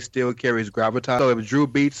cachet still carries gravitas. So if Drew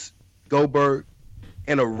beats Goldberg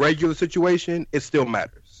in a regular situation, it still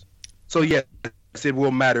matters. So yes, it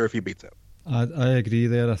will matter if he beats him. I agree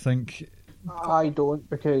there. I think I don't,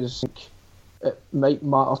 because it might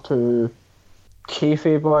matter to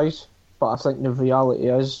kayfabe wise, but I think the reality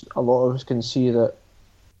is a lot of us can see that,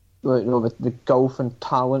 like, you know, the gulf and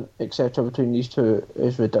talent, etc., between these two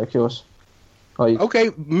is ridiculous. Like,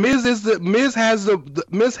 okay, Miz has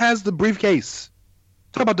the briefcase.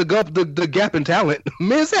 Talk about the gap in talent.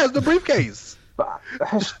 Miz has the briefcase. But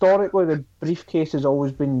historically, the briefcase has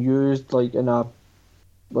always been used like in a,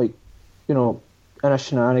 like, you know, in a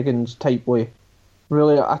shenanigans type way.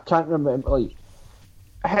 Really, I can't remember. Like,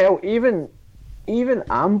 hell, even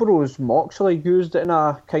Ambrose Moxley used it in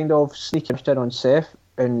a kind of sneaky twist on Seth,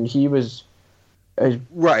 and he was as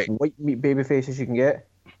right white meat babyface as you can get.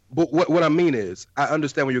 But what I mean is, I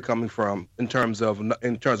understand where you're coming from in terms of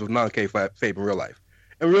non-kayfabe in real life.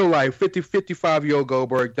 In real life, 55-year-old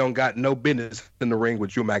Goldberg don't got no business in the ring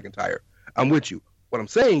with Drew McIntyre. I'm with you. What I'm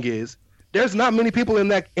saying is, there's not many people in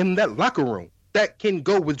that locker room that can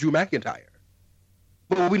go with Drew McIntyre.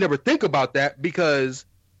 But we never think about that because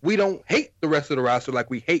we don't hate the rest of the roster like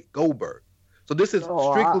we hate Goldberg. So this is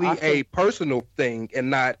strictly a personal thing and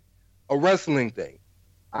not a wrestling thing.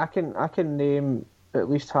 I can name at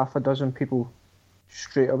least half a dozen people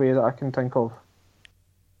straight away that I can think of.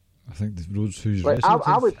 I think the Rhodes who's like,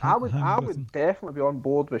 wrestled. I would definitely be on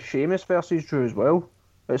board with Sheamus versus Drew as well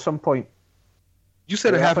at some point. You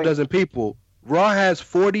said half a dozen people. Raw has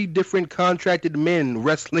 40 different contracted men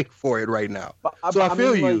wrestling for it right now. So I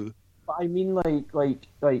feel you. But I mean,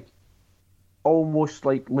 like almost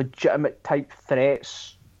like legitimate type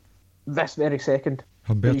threats this very second.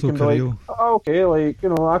 Humberto Carrillo. Like, oh, okay, like, you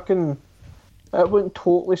know, I can. It wouldn't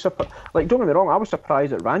totally surprise. Like, don't get me wrong, I was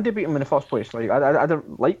surprised that Randy beat him in the first place. Like, I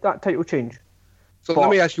didn't like that title change. So let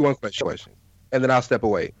me ask you one question, and then I'll step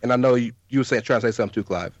away. And I know you were trying to say something too,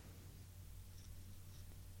 Clive.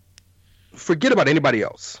 Forget about anybody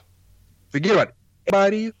else. Forget about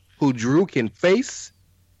anybody who Drew can face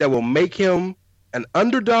that will make him an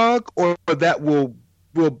underdog, or that will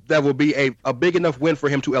be a big enough win for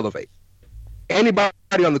him to elevate. Anybody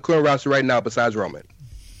on the current roster right now besides Roman?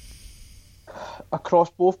 Across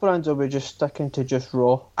both brands, or are we just sticking to just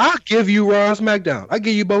Raw? I'll give you Raw and SmackDown. I'll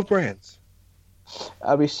give you both brands.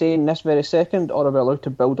 Are we saying this very second, or are we allowed to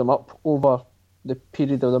build them up over the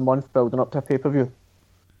period of the month, building up to a pay-per-view?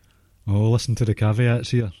 Oh, listen to the caveats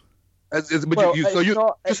here. You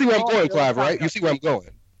see where I'm going, Clive, right? You see where I'm going.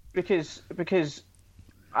 Because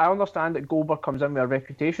I understand that Goldberg comes in with a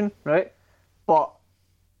reputation, right? But,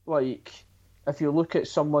 like, if you look at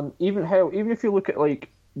someone, even if you look at, like,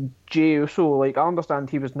 Jey Uso, like, I understand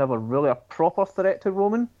he was never really a proper threat to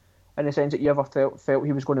Roman in the sense that you ever felt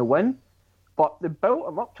he was going to win, but they built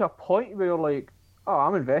him up to a point where you're like, oh,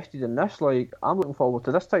 I'm invested in this, like, I'm looking forward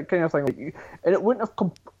to this type kind of thing, like, and it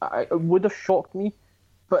would have shocked me,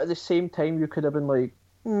 but at the same time you could have been like,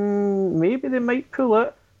 maybe they might pull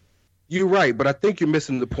it. You're right, but I think you're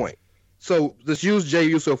missing the point. So let's use Jey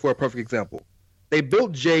Uso for a perfect example. They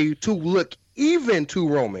built Jey to look even to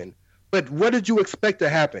Roman. But what did you expect to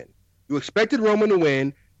happen? You expected Roman to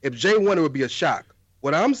win. If Jey won, it would be a shock.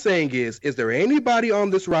 What I'm saying is there anybody on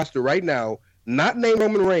this roster right now, not named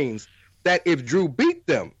Roman Reigns, that if Drew beat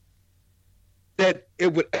them, that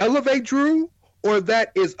it would elevate Drew, or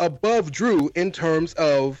that is above Drew in terms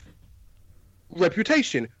of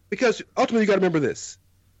reputation? Because ultimately, you got to remember this: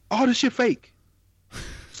 all this shit fake.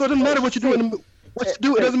 So it doesn't matter what you do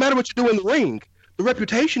It doesn't matter what you do in the ring. The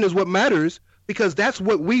reputation is what matters. Because that's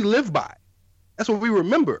what we live by. That's what we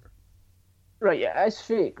remember. Right, yeah, it's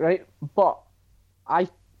fake, right? But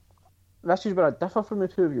this is where I differ from the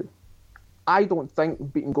two of you. I don't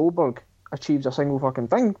think beating Goldberg achieves a single fucking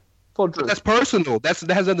thing for Drew. But that's personal. That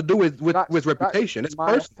has nothing to do with reputation. It's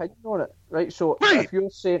my personal. opinion on it, right? So if you're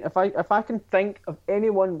saying, if I can think of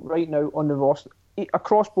anyone right now on the roster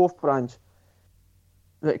across both brands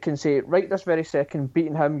that can say right this very second,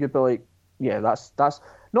 beating him, you'd be like, yeah, that's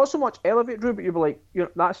not so much elevate Drew, but you'd be like, you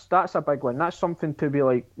know, that's a big win. That's something to be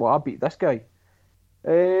like, well, I beat this guy.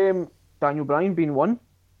 Daniel Bryan being one.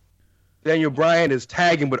 Daniel Bryan is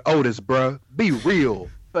tagging with Otis, bruh. Be real.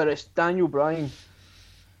 But it's Daniel Bryan.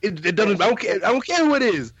 It doesn't. I don't care who it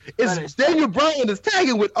is. It's Daniel Bryan is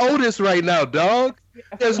tagging with Otis right now, dog.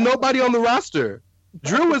 There's nobody on the roster.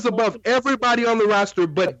 Drew is above everybody on the roster,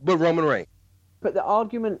 but Roman Reigns. But the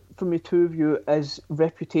argument from the two of you is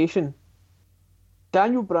reputation.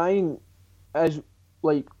 Daniel Bryan is,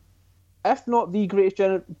 like, if not the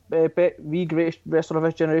greatest wrestler of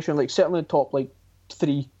his generation, like, certainly in the top, like,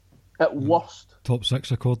 3 at worst. Top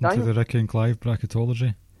 6 according to the Ricky and Clive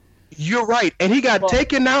bracketology. You're right, and he got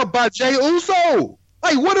taken out by Jey Uso.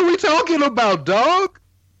 Like, what are we talking about, dog?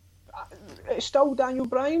 It's still Daniel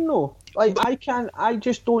Bryan, though. Like, I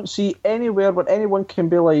just don't see anywhere where anyone can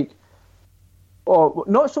be like, or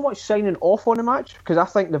not so much signing off on the match, because I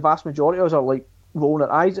think the vast majority of us are like rolling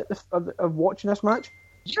their eyes at of watching this match.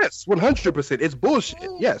 Yes, 100%. It's bullshit.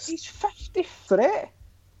 Yes. He's 50 threat.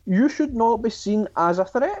 You should not be seen as a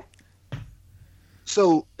threat.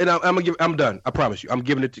 So, and I'm done. I promise you. I'm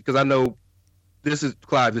giving it to, because I know this is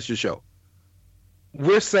Clive. This is your show.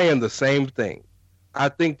 We're saying the same thing. I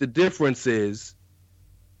think the difference is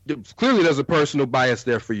clearly there's a personal bias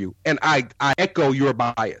there for you, and I echo your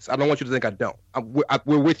bias. I don't want you to think I don't.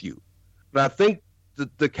 We're with you, but I think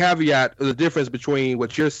the caveat or the difference between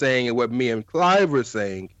what you're saying and what me and Clive are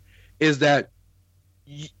saying is that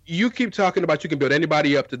you keep talking about you can build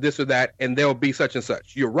anybody up to this or that, and they'll be such and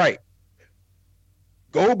such. You're right.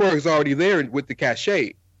 Goldberg's already there with the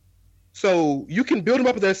cachet. So you can build him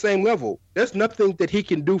up at that same level. There's nothing that he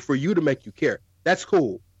can do for you to make you care. That's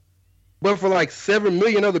cool. But for like 7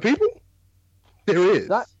 million other people, there is.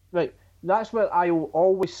 Right. That's what I will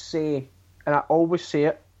always say, and I always say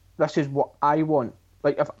it. This is what I want.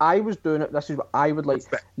 Like, if I was doing it, this is what I would like.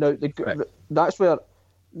 Respect. Now, that's where.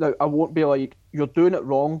 Now, I won't be like, you're doing it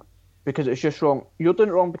wrong because it's just wrong. You're doing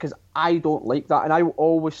it wrong because I don't like that, and I will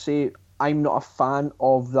always say I'm not a fan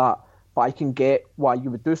of that. But I can get why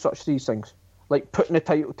you would do such these things. Like putting the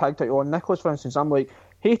tag title on Nicholas, for instance. I'm like,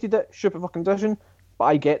 hated it, stupid fucking decision, but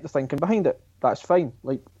I get the thinking behind it. That's fine.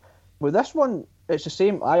 Like, with this one, it's the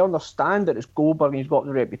same. I understand that it's Goldberg and he's got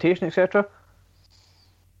the reputation, etc.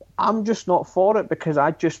 I'm just not for it because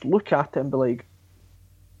I just look at it and be like,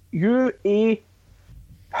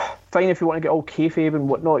 fine if you want to get all kayfabe and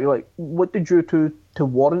whatnot. You're like, what did you do to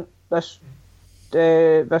warrant this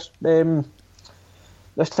title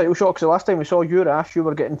shot? Because the last time we saw your ass, you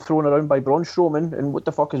were getting thrown around by Braun Strowman, and what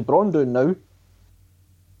the fuck is Braun doing now?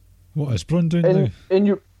 What is Braun doing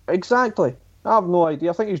now? Exactly. I have no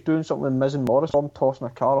idea. I think he's doing something with Miz and Morris. I'm tossing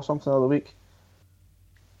a car or something the other week.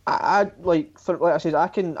 I like I said,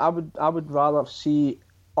 I would rather see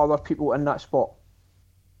other people in that spot.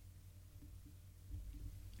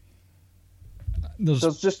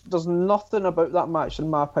 There's nothing about that match, in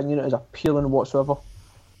my opinion, that is appealing whatsoever.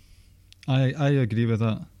 I agree with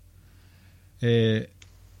that.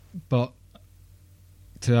 But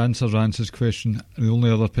to answer Rance's question, the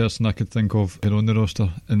only other person I could think of on the roster,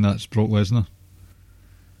 and that's Brock Lesnar.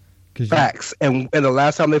 Facts. And the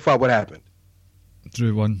last time they fought, what happened?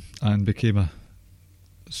 Drew won and became a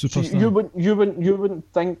superstar. So you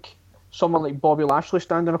wouldn't think someone like Bobby Lashley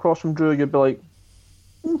standing across from Drew, you'd be like,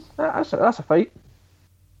 that's a fight.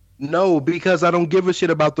 No, because I don't give a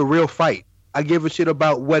shit about the real fight. I give a shit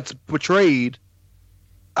about what's portrayed.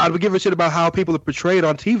 I would give a shit about how people are portrayed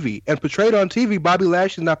on TV. And portrayed on TV, Bobby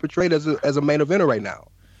Lashley is not portrayed as a main eventer right now.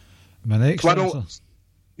 My next answer.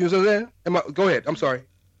 You know what I'm saying? Go ahead. I'm sorry.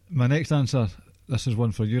 My next answer, this is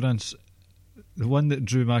one for you, Rance. The one that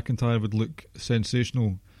Drew McIntyre would look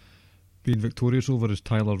sensational being victorious over is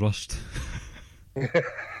Tyler Rust.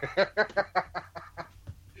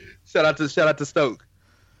 Shout out to Stoke.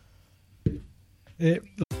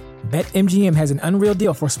 BetMGM has an unreal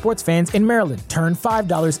deal for sports fans in Maryland. Turn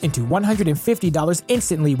 $5 into $150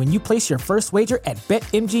 instantly when you place your first wager at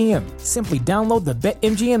BetMGM. Simply download the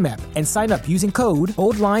BetMGM app and sign up using code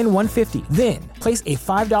OldLine150. Then, place a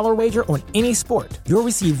 $5 wager on any sport. You'll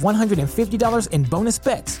receive $150 in bonus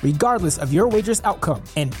bets, regardless of your wager's outcome.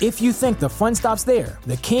 And if you think the fun stops there,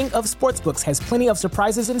 the king of sportsbooks has plenty of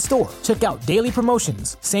surprises in store. Check out daily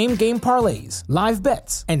promotions, same-game parlays, live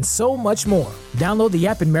bets, and so much more. Download the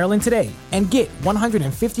app in Maryland today and get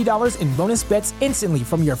 $150 in bonus bets instantly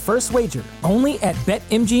from your first wager. Only at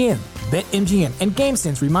BetMGM. BetMGM and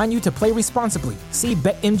GameSense remind you to play responsibly. See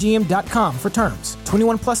BetMGM.com for terms.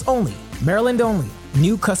 21 plus only. Maryland only.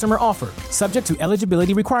 New customer offer. Subject to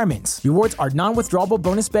eligibility requirements. Rewards are non-withdrawable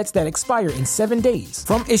bonus bets that expire in 7 days.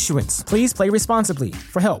 From issuance, please play responsibly.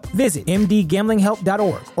 For help, visit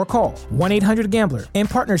mdgamblinghelp.org or call 1-800-GAMBLER in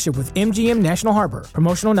partnership with MGM National Harbor.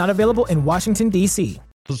 Promotional not available in Washington, D.C.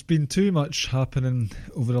 There's been too much happening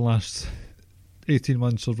over the last 18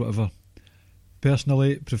 months or whatever.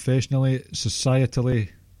 Personally, professionally, societally,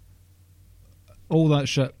 all that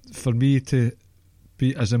shit for me to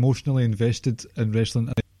be as emotionally invested in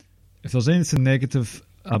wrestling. If there's anything negative,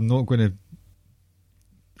 I'm not going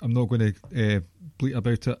to bleat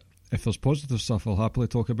about it. If there's positive stuff, I'll happily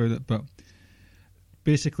talk about it. But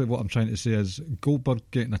basically what I'm trying to say is Goldberg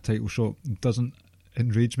getting a title shot doesn't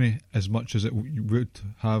enrage me as much as it would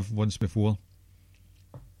have once before.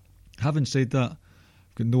 Having said that,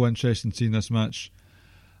 I've got no interest in seeing this match.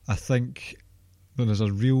 I think there is a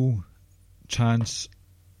real chance,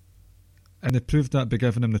 and they proved that by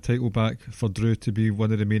giving him the title back, for Drew to be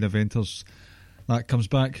one of the main eventers. that comes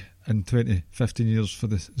back in 20, 15 years for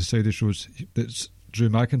the Saudi shows. That's Drew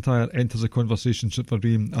McIntyre enters the conversation for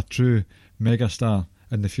being a true megastar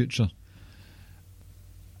in the future.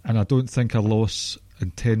 And I don't think a loss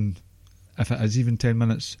in 10, if it is even 10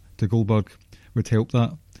 minutes to Goldberg, would help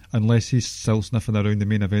that, unless he's still sniffing around the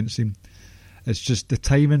main event scene. It's just, the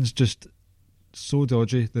timing's just so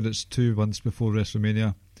dodgy that it's 2 months before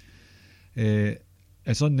WrestleMania.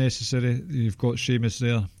 It's unnecessary. You've got Sheamus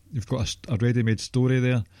there. You've got a ready-made story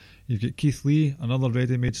there. You've got Keith Lee, another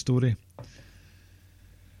ready-made story.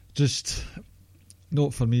 Just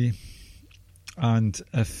not for me. And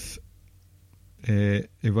if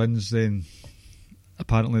he wins, then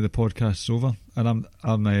apparently the podcast's over. And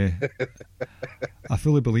I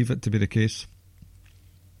fully believe it to be the case.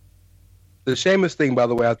 The Sheamus thing, by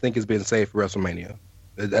the way, I think is being saved for WrestleMania.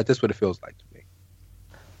 That's what it feels like to me.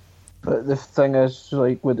 But the thing is,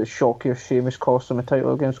 like, would it shock you if Sheamus cost him a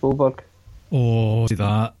title against Goldberg? Oh, see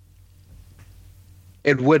that.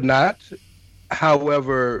 It would not.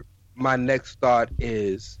 However, my next thought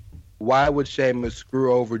is, why would Sheamus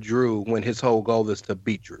screw over Drew when his whole goal is to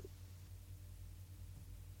beat Drew?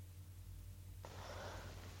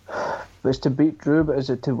 It's to beat Drew, but is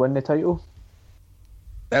it to win the title?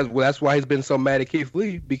 That's why he's been so mad at Keith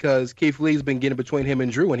Lee, because Keith Lee's been getting between him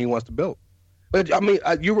and Drew and he wants to build. But I mean,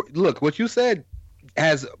 look, what you said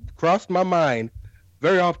has crossed my mind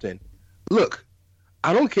very often. Look,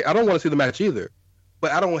 I don't care. I don't want to see the match either,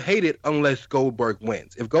 but I don't hate it unless Goldberg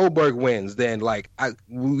wins. If Goldberg wins, then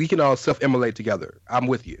we can all self-immolate together. I'm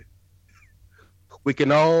with you. We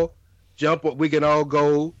can all jump. We can all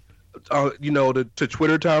go, to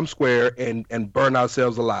Twitter Times Square and burn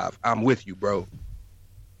ourselves alive. I'm with you, bro.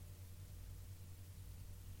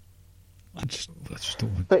 I just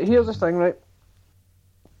don't. But here's the thing, right?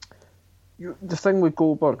 The thing with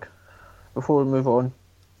Goldberg, before we move on,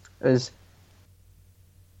 is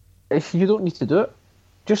if you don't need to do it,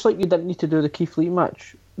 just like you didn't need to do the Keith Lee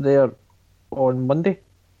match there on Monday,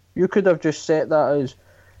 you could have just set that as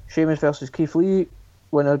Sheamus versus Keith Lee,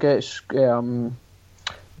 winner gets Drew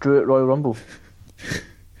at Royal Rumble.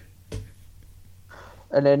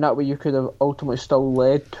 And then that way you could have ultimately still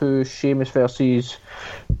led to Sheamus versus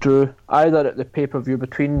Drew, either at the pay-per-view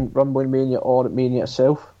between Rumble and Mania or at Mania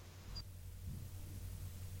itself.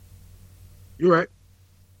 You're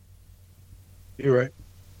right.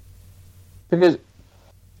 Because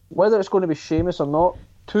whether it's going to be Sheamus or not,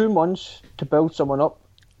 2 months to build someone up,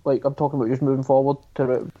 like I'm talking about just moving forward to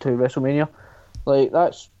WrestleMania, like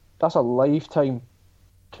that's a lifetime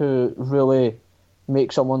to really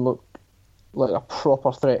make someone look like a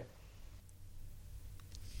proper threat.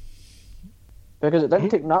 Because it didn't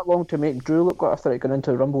take that long to make Drew look like a threat going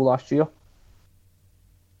into the Rumble last year.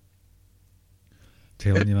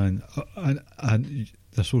 Telling you, man, and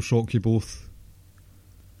this will shock you both.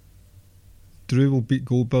 Drew will beat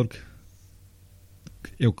Goldberg.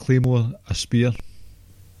 He'll claymore a spear.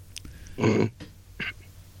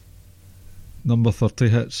 Number 30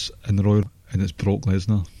 hits in the Royal, and it's Brock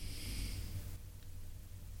Lesnar.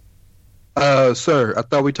 Sir, I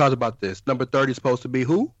thought we talked about this. Number 30 is supposed to be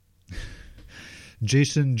who?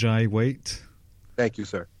 Jason Jai White. Thank you,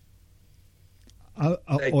 sir. I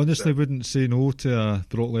honestly wouldn't say no to a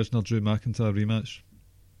Brock Lesnar Drew McIntyre rematch.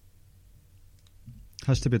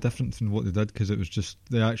 Has to be different than what they did, because it was just,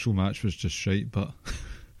 the actual match was just shite, but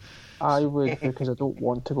I would, because I don't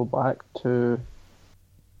want to go back to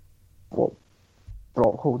Brock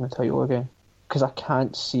holding the title again, because I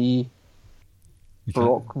can't see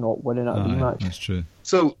Brock not winning at a rematch. That's true.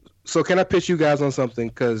 So can I pitch you guys on something?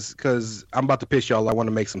 Because I'm about to pitch y'all. I want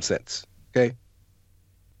to make some sense. Okay.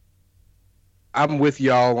 I'm with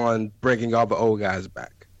y'all on bringing all the old guys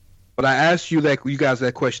back, but I asked you guys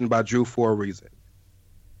that question about Drew for a reason.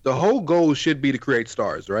 The whole goal should be to create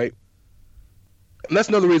stars, right? And that's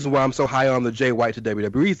another reason why I'm so high on the Jay White to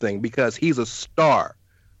WWE thing, because he's a star.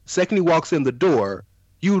 Second he walks in the door,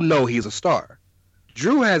 you know he's a star.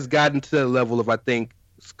 Drew has gotten to the level of, I think,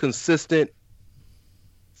 consistent,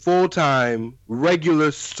 full-time,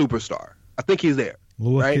 regular superstar. I think he's there.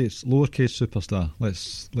 Lowercase superstar.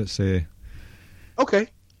 Let's say.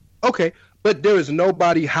 Okay, but there is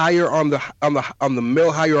nobody higher on the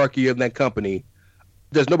male hierarchy of that company.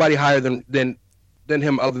 There's nobody higher than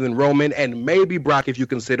him other than Roman and maybe Brock if you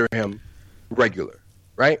consider him regular,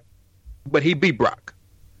 right? But he beat Brock.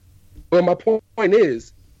 But my point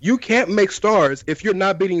is, you can't make stars if you're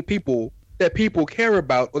not beating people that people care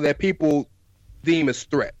about or that people deem as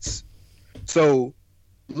threats. So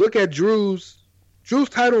look at Drew's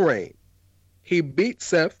title reign. He beat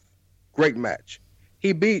Seth, great match.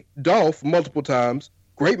 He beat Dolph multiple times,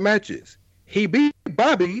 great matches. He beat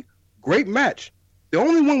Bobby, great match. The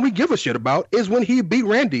only one we give a shit about is when he beat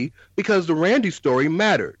Randy, because the Randy story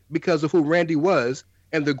mattered because of who Randy was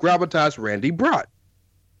and the gravitas Randy brought.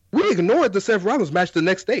 We ignored the Seth Rollins match the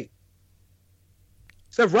next day.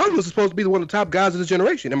 Seth Rollins was supposed to be one of the top guys of this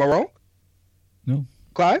generation. Am I wrong? No.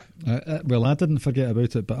 Clive? Well, I didn't forget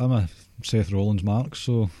about it, but I'm a Seth Rollins mark,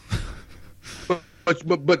 so...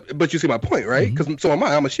 But you see my point, right? Because so am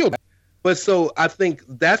I. I'm a Shield. But so I think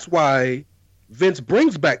that's why Vince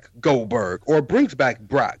brings back Goldberg or brings back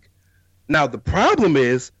Brock. Now, the problem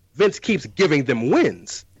is Vince keeps giving them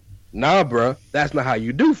wins. Nah, bruh, that's not how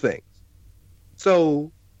you do things.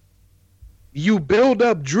 So you build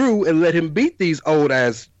up Drew and let him beat these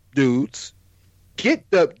old-ass dudes, get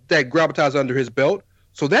that gravitas under his belt,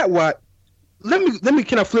 so that why... Let me.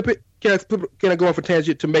 Can I flip it? Can I go off a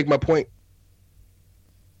tangent to make my point?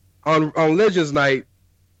 On Legends Night,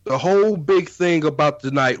 the whole big thing about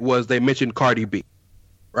the night was they mentioned Cardi B,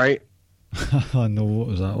 right? I know, what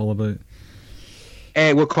was that all about?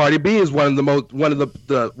 And what Cardi B is one of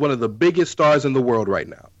the biggest stars in the world right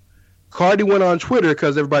now. Cardi went on Twitter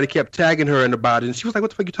because everybody kept tagging her and about it, and she was like,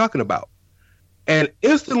 "What the fuck are you talking about?" And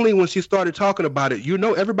instantly, when she started talking about it,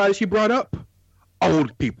 everybody she brought up,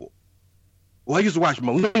 old people. Well, I used to watch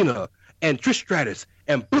Melina and Trish Stratus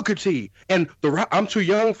and Booker T and The Rock. I'm too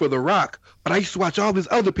young for The Rock, but I used to watch all these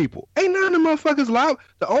other people. Ain't none of them motherfuckers live.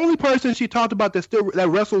 The only person she talked about that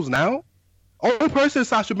wrestles now, only person is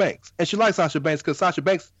Sasha Banks, and she likes Sasha Banks because Sasha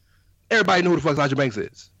Banks, everybody know who the fuck Sasha Banks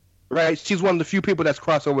is, right? She's one of the few people that's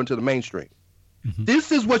crossed over into the mainstream.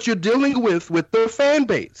 This is what you're dealing with their fan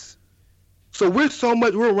base. So we're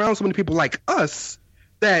around so many people like us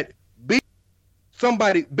that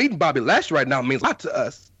beating Bobby Lashley right now means a lot to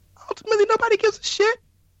us. Ultimately, nobody gives a shit.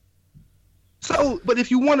 So, but if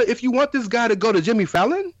you want this guy to go to Jimmy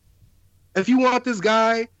Fallon, if you want this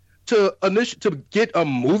guy to get a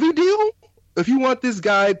movie deal, if you want this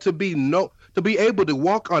guy to be able to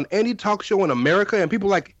walk on any talk show in America and people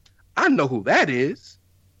like, I know who that is.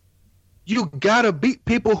 You gotta beat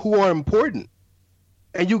people who are important,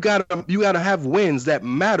 and you gotta have wins that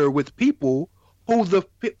matter with people who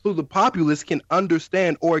the populace can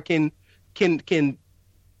understand or can.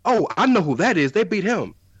 Oh, I know who that is. They beat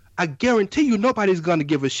him. I guarantee you nobody's going to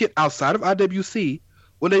give a shit outside of IWC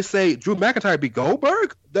when they say Drew McIntyre beat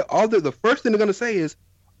Goldberg. The first thing they're going to say is,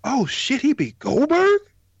 oh, shit, he beat Goldberg?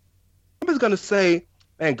 Nobody's going to say,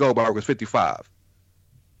 man, Goldberg was 55.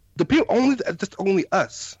 The people, just only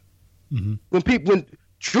us. When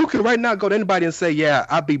Drew can right now go to anybody and say, yeah,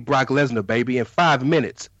 I beat Brock Lesnar, baby, in 5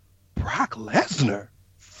 minutes. Brock Lesnar?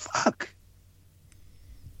 Fuck.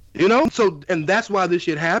 You know, so, and that's why this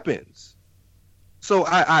shit happens. So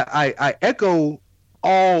I echo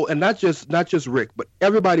all, and not just Rick, but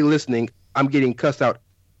everybody listening. I'm getting cussed out.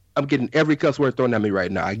 I'm getting every cuss word thrown at me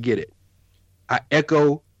right now. I get it. I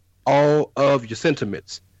echo all of your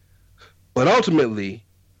sentiments, but ultimately,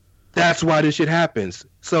 that's why this shit happens.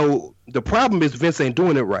 So the problem is Vince ain't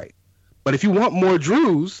doing it right. But if you want more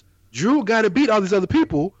Drews, Drew got to beat all these other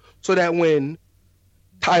people so that when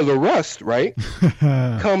Tyler Rust, right,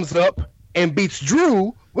 comes up and beats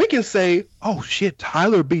Drew, we can say, oh, shit,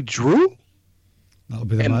 Tyler beat Drew?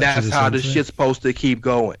 And that's how this shit's supposed to keep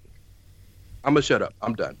going. I'm going to shut up.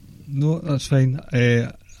 I'm done. No, that's fine.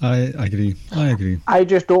 I agree. I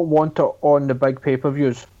just don't want it on the big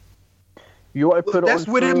pay-per-views. You want to put that's it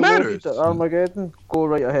on when it matters. Armageddon, go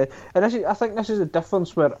right ahead. And I think this is the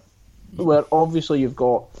difference where obviously you've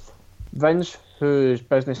got Vince, who's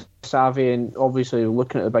business savvy and obviously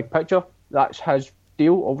looking at the big picture. That's his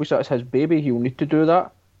deal. Obviously, that's his baby. He'll need to do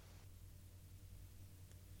that.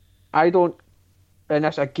 I don't, and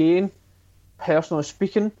that's again, personally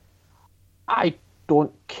speaking, I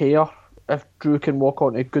don't care if Drew can walk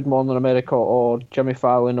onto Good Morning America or Jimmy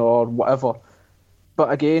Fallon or whatever.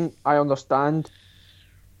 But again, I understand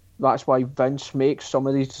that's why Vince makes some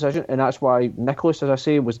of these decisions, and that's why Nicholas, as I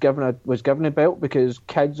say, was given a belt, because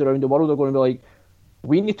kids around the world are going to be like,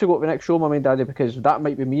 we need to go to the next show, Mummy and Daddy, because that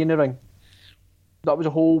might be me in the ring. That was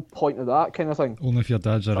the whole point of that kind of thing. Only if your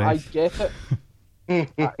dad's a ref. I get it.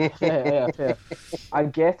 Yeah. I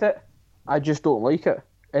get it. I just don't like it.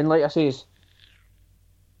 And like I says,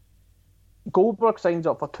 Goldberg signs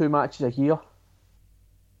up for 2 matches a year.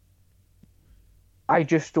 I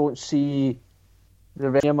just don't see the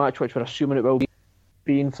WrestleMania match, which we're assuming it will be,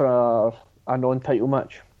 being for a non-title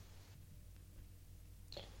match.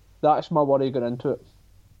 That's my worry going into it.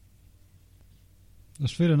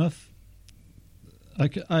 That's fair enough. I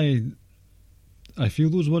feel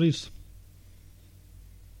those worries.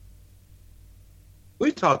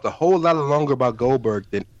 We talked a whole lot longer about Goldberg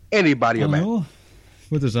than anybody I imagined. know.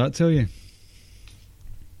 What does that tell you?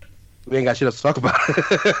 We ain't got shit else to talk about.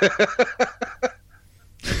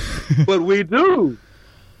 But we do.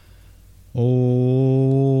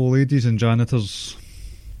 Oh, ladies and janitors.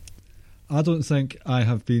 I don't think I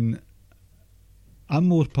have been... I'm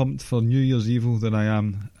more pumped for New Year's Evil than I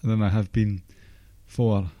have been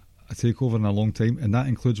for a takeover in a long time, and that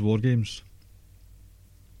includes War Games.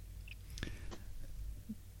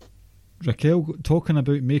 Raquel, talking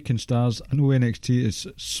about making stars, I know NXT is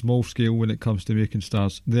small scale when it comes to making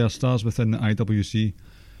stars. They are stars within the IWC,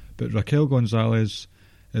 but Raquel Gonzalez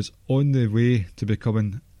is on the way to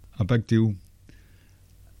becoming a big deal.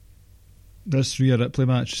 This Rhea Ripley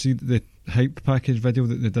match, see the hype package video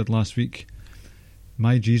that they did last week?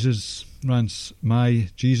 My Jesus, Rance, my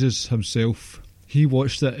Jesus himself, he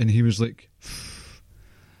watched it and he was like,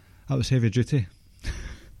 that was heavy duty.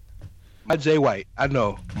 My Jay White, I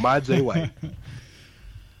know. My Jay White.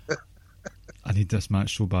 I need this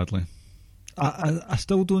match so badly. I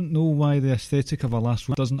still don't know why the aesthetic of a last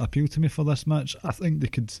one doesn't appeal to me for this match. I think they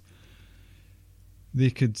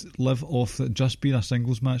could live off it just being a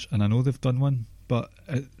singles match, and I know they've done one, but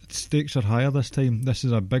stakes are higher this time. This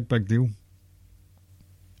is a big deal.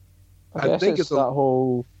 I guess it's that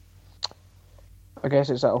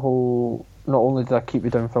whole. Not only did I keep you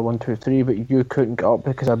down for 1, 2, 3, but you couldn't get up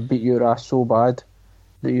because I beat your ass so bad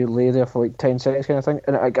that you lay there for like 10 seconds, kind of thing.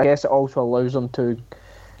 And I guess it also allows them to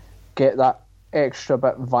get that extra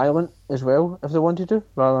bit violent as well if they wanted to,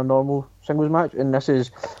 rather than a normal singles match. And this is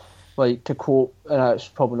like, to quote, and it's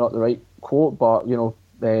probably not the right quote, but you know,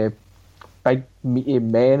 big meaty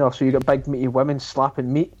men, or so you got big meaty women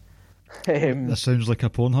slapping meat. That sounds like a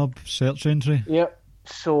Pornhub search entry. Yep.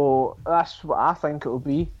 So that's what I think it will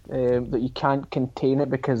be, that you can't contain it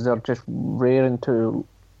because they're just raring to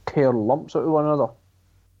tear lumps out of one another.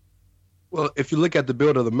 Well, if you look at the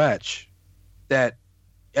build of the match, that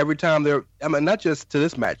every time not just to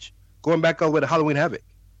this match, going back on with Halloween Havoc,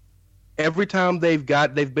 every time they've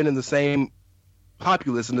been in the same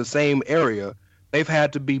populace, in the same area, they've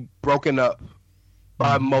had to be broken up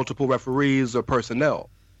by multiple referees or personnel.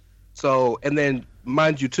 So, and then,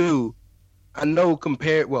 mind you, too, I know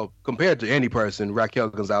compared to any person, Raquel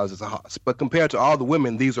Gonzalez is a hoss. But compared to all the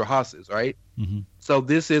women, these are hosses, right? Mm-hmm. So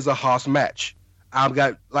this is a hoss match. I've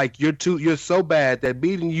got, like, you're so bad that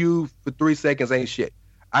beating you for 3 seconds ain't shit.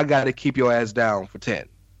 I got to keep your ass down for 10.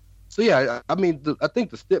 So, yeah, I mean, I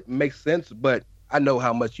think the stip makes sense, but I know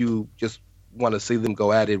how much you just want to see them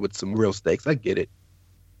go at it with some real stakes. I get it.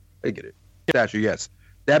 Actually, yes.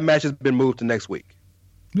 That match has been moved to next week.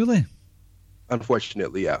 Really?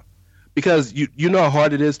 Unfortunately, yeah. Because you know how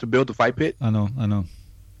hard it is to build a fight pit? I know.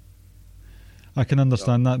 I can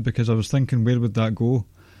understand that, because I was thinking, where would that go?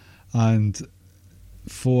 And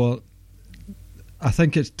I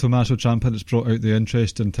think it's Tommaso Ciampa that's brought out the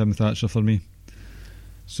interest in Tim Thatcher for me.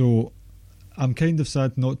 So I'm kind of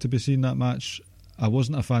sad not to be seeing that match. I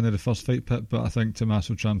wasn't a fan of the first fight pit, but I think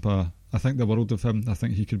Tommaso Ciampa, I think the world of him. I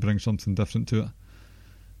think he could bring something different to it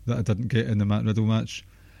that I didn't get in the Matt Riddle match.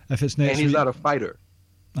 If it's next week, and he's not a fighter.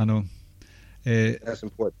 I know. That's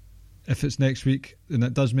important. If it's next week, then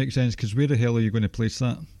it does make sense, because where the hell are you going to place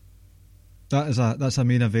that? That's a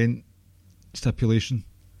main event stipulation.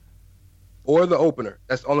 Or the opener.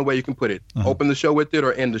 That's the only way you can put it. Open the show with it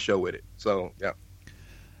or end the show with it. So, yeah.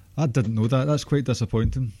 I didn't know that. That's quite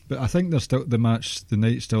disappointing. But I think there's still the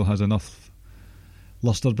night still has enough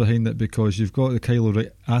luster behind it, because you've got the Kyle O'Reilly.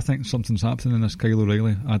 I think something's happening in this Kyle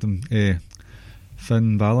O'Reilly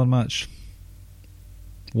Finn Balor match.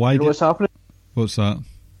 Why? You know what's happening? What's that?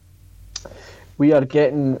 We are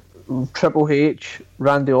getting Triple H,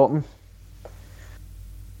 Randy Orton.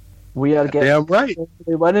 We are getting damn right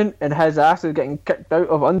winning, and his ass is getting kicked out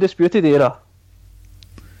of Undisputed Era.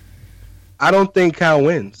 I don't think Kyle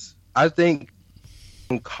wins. I think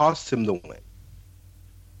it costs him the win.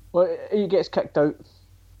 Well, he gets kicked out.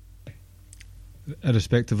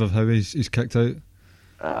 Irrespective of how he's kicked out.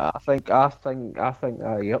 I think.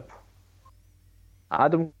 Yep.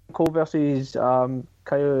 Adam Cole versus Kyle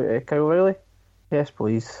O'Reilly. Yes,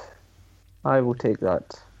 please. I will take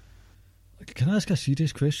that. Can I ask a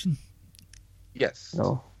serious question? Yes.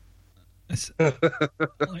 No. It's,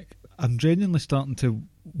 I'm genuinely starting to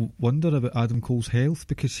wonder about Adam Cole's health,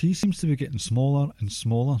 because he seems to be getting smaller and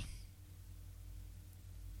smaller.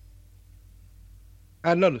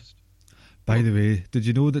 I noticed. By the way, did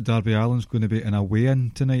you know that Darby Allin's going to be in a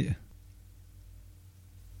weigh-in tonight?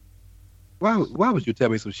 Why would you tell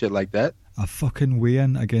me some shit like that? A fucking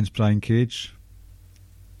weigh-in against Brian Cage.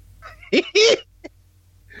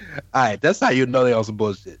 Alright, that's how you know they on some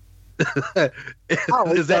bullshit.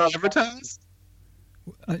 Is that advertised?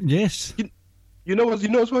 Yes. You know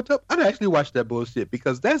what's fucked up? I'd actually watch that bullshit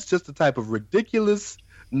because that's just the type of ridiculous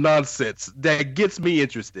nonsense that gets me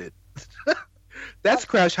interested. That's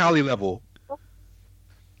Crash Holly level.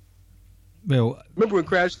 Well, remember when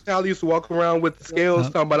Crash Holly used to walk around with the scales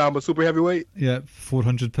talking about I'm a super heavyweight? Yeah,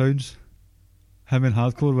 400 pounds. Him and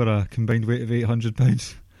Hardcore were a combined weight of 800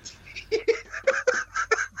 pounds.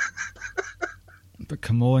 But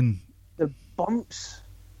come on. The bumps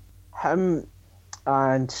him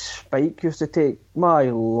and Spike used to take, my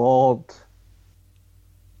lord.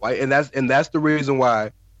 Why? And that's the reason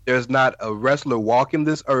why there's not a wrestler walking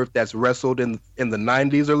this earth that's wrestled in the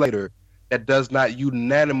 90s or later that does not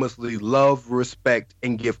unanimously love, respect,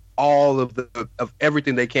 and give all of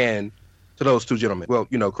everything they can to those two gentlemen. Well,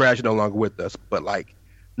 Crash is no longer with us, but like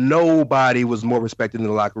nobody was more respected in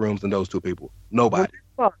the locker rooms than those two people. Nobody.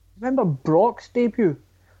 Remember Brock's debut?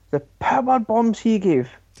 The power bombs he gave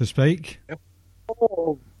to Spike. Yep.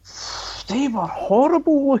 Oh, they were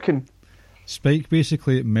horrible looking. Spike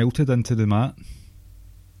basically melted into the mat.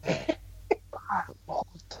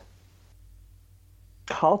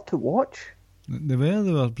 Hard to watch. They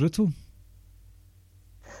were brutal.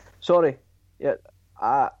 Sorry, yeah,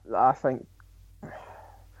 I think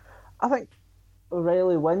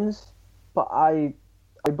O'Reilly wins, but I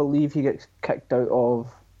believe he gets kicked out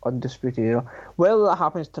of Undisputed Era. Whether that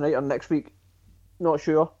happens tonight or next week, not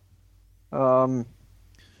sure. I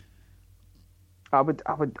would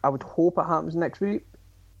hope it happens next week.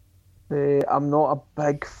 I'm not a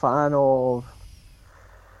big fan of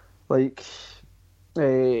like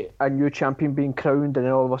a new champion being crowned and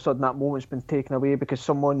then all of a sudden that moment's been taken away because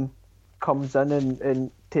someone comes in and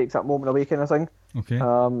takes that moment away, kind of thing. Okay.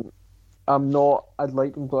 I'd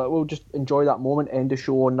like them to like, well, just enjoy that moment, end the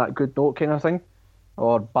show on that good note, kind of thing,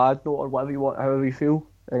 or bad note, or whatever you want, however you feel,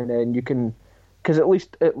 and then you can, because at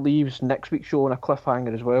least it leaves next week's show on a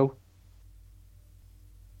cliffhanger as well.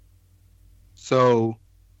 So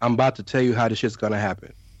I'm about to tell you how this shit's gonna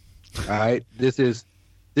happen. All right, this is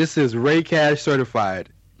Ray Cash certified.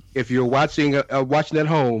 If you're watching at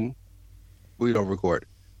home, we don't record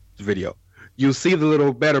it's video. You'll see the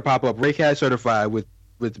little banner pop up, Ray Cash certified with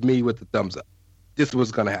me with the thumbs up. This is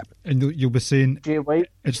what's gonna happen. And you'll be saying, Jay White,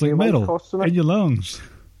 it's Jay like metal in your lungs.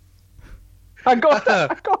 I got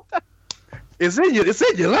that. It's in your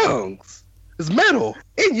lungs. It's metal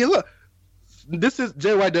in your lungs. This is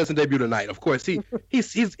Jay White doesn't debut tonight. Of course, he's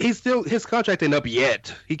still, his contract ain't up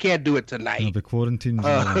yet. He can't do it tonight. He'll be quarantined.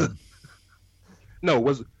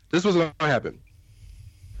 No, this was going to happen.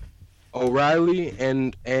 O'Reilly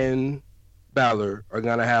and Balor are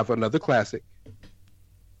going to have another classic.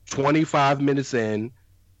 25 minutes in,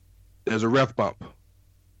 there's a ref bump.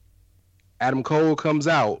 Adam Cole comes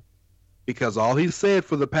out because all he said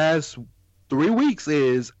for the past 3 weeks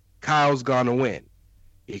is Kyle's gonna win.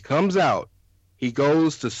 He comes out. He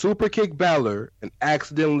goes to super kick Balor and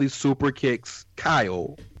accidentally super kicks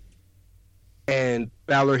Kyle. And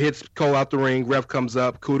Balor hits Cole out the ring. Ref comes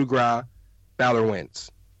up. Coup de grace. Balor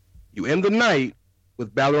wins. You end the night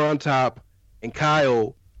with Balor on top and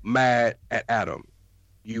Kyle mad at Adam.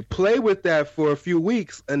 You play with that for a few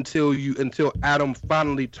weeks until Adam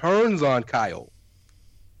finally turns on Kyle.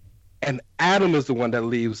 And Adam is the one that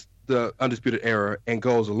leaves the Undisputed Era and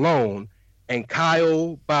goes alone. And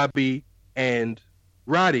Kyle, Bobby, and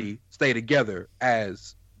Roddy stay together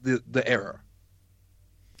as the Era.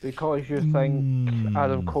 Because you think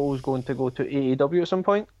Adam Cole's going to go to AEW at some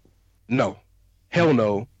point? No. Hell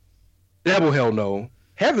no. Devil hell no.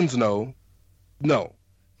 Heavens no. No.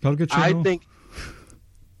 Purgatory, I no? think...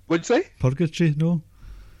 What'd you say? Purgatory, no?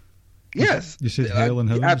 Yes. You said hell and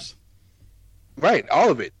heavens? Right, all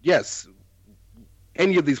of it, yes.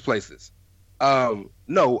 Any of these places.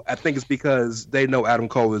 No, I think it's because they know Adam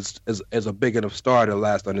Cole is a big enough star to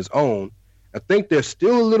last on his own. I think they're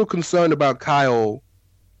still a little concerned about Kyle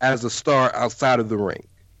as a star outside of the ring.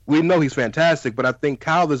 We know he's fantastic, but I think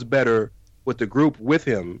Kyle is better with the group with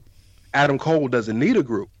him. Adam Cole doesn't need a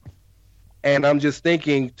group. And I'm just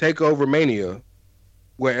thinking, take over Mania,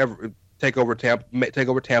 wherever, take over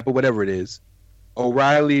Tampa, whatever it is.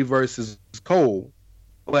 O'Reilly versus Cole.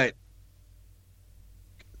 But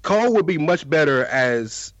Cole would be much better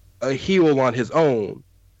as a heel on his own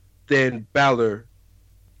than Balor.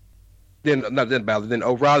 Then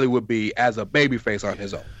O'Reilly would be as a babyface on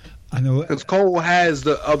his own. I know, because Cole has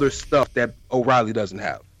the other stuff that O'Reilly doesn't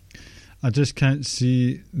have. I just can't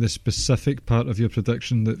see the specific part of your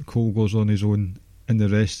prediction that Cole goes on his own and the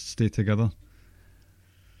rest stay together.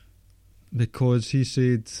 Because he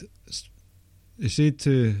said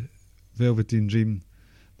to Velveteen Dream,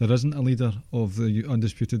 there isn't a leader of the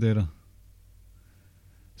Undisputed Era.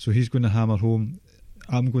 So he's going to hammer home,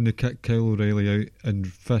 I'm going to kick Kyle O'Reilly out and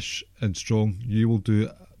Fish and Strong. You will do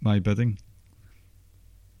my bidding.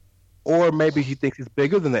 Or maybe he thinks he's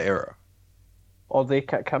bigger than the Era. Or they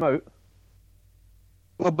kick him out.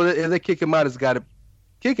 Well, but if they kick him out, it's got to...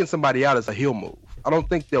 Kicking somebody out is a heel move. I don't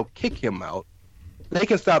think they'll kick him out. They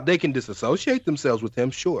can stop. They can disassociate themselves with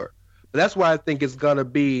him, sure. But that's why I think it's going to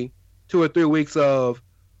be 2 or 3 weeks of,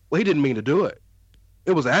 well, he didn't mean to do it.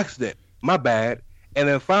 It was an accident. My bad. And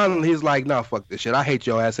then finally he's like, nah, fuck this shit. I hate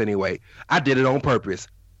your ass anyway. I did it on purpose.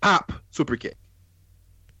 Pop, super kick.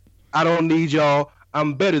 I don't need y'all.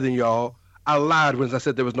 I'm better than y'all. I lied when I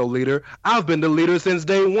said there was no leader. I've been the leader since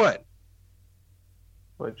day one.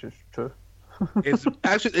 Which is true. It's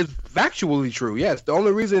factually true. Yes. The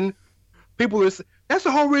only reason people are... That's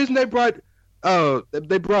the whole reason they brought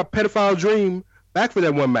Pedophile Dream back for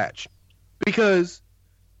that one match. Because,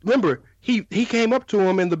 remember, he came up to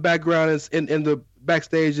him in the background in the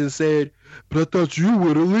backstage and said, but I thought you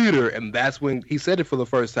were the leader. And that's when he said it for the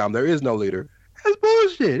first time. There is no leader. That's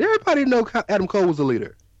bullshit. Everybody know Adam Cole was the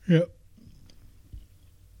leader. Yep.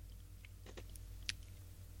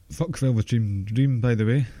 Fuck Velvet Dream, by the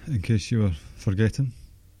way, in case you were forgetting.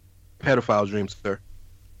 Pedophile Dream, sir.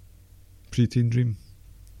 Preteen Dream.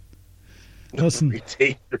 Listen,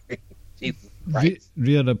 Preteen Dream. Jesus Christ.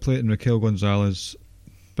 Rhea Ripley and Raquel Gonzalez,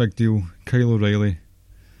 big deal. Kyle O'Reilly,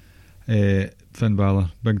 Finn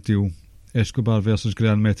Balor, big deal. Escobar versus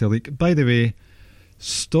Grand Metalik. By the way,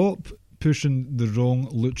 stop pushing the wrong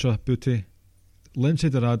lucha booty. Lindsay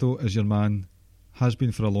Dorado is your man, has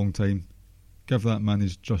been for a long time. Give that man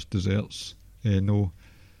his just desserts. No,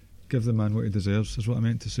 give the man what he deserves, is what I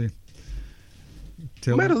meant to say.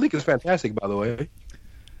 Metalik is fantastic, by the way.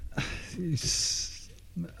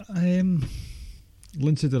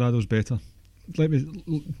 Lindsay Dorado's better. Let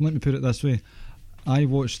me put it this way. I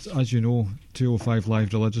watched, as you know, 205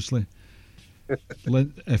 Live religiously.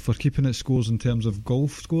 If we're keeping it scores in terms of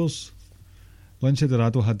golf scores, Lindsay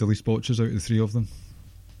Dorado had the least botches out of the three of them.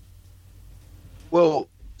 Well,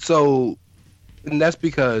 so, and that's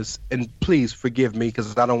because, and please forgive me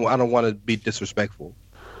because I don't want to be disrespectful,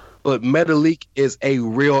 but Metalik is a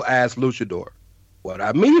real ass luchador. What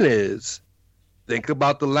I mean is, think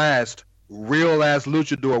about the last real ass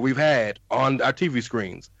luchador we've had on our TV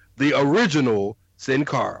screens, the original Sin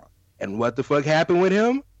Cara, and what the fuck happened with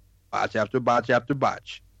him? Botch after botch after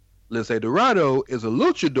botch. Lindsay Dorado is a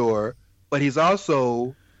luchador, but he's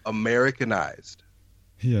also Americanized.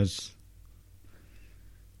 He is.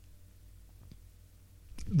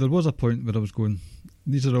 There was a point where I was going,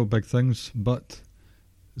 these are all big things, but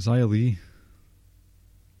Xia Li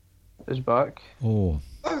is back. Oh.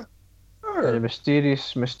 And the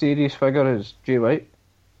mysterious figure is Jay White.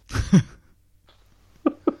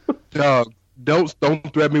 Dog, don't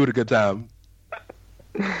threaten me with a good time.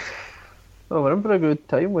 Oh, we're in for a good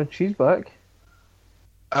time when she's back.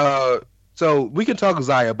 So we can talk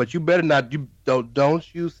Xia, but you better not. You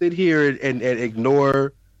don't you sit here and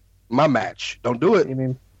ignore my match. Don't do it. You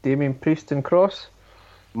mean Damien Priest and Cross?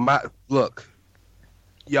 Look,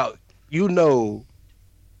 yo, you know,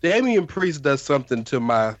 Damien Priest does something to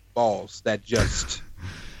my balls that just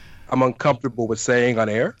I'm uncomfortable with saying on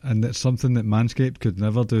air. And it's something that Manscaped could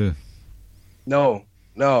never do. No.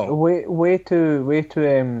 Way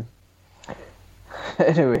to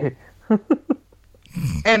anyway.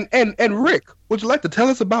 And Rick, would you like to tell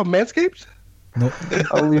us about Manscaped? No.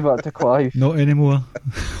 I'll leave that to Clive. Not anymore.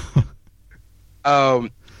 But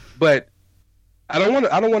I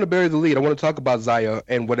don't want to bury the lead. I want to talk about Xia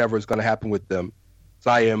and whatever is going to happen with them,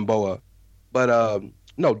 Xia and Boa. But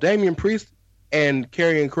no, Damian Priest and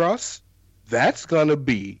Karrion Kross, that's going to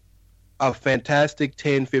be a fantastic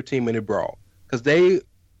 10, 15-minute brawl. Because they,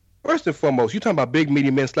 first and foremost, you're talking about big,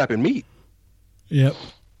 meaty men slapping meat. Yep.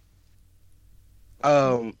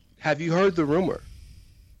 Have you heard the rumor?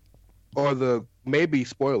 Or the maybe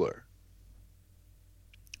spoiler?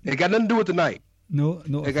 It got nothing to do with tonight. No.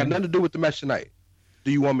 It got nothing to do with the match tonight.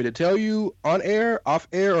 Do you want me to tell you on air, off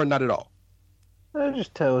air, or not at all?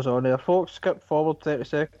 Just tell us on air, folks. Skip forward 30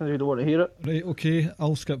 seconds if you don't want to hear it. Right, okay.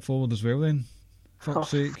 I'll skip forward as well then. Fuck's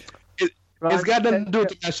sake. It's got nothing to do with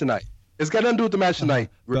the match tonight. It's got nothing to do with the match tonight,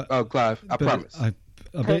 Clive. I promise. I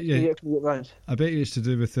bet you it's to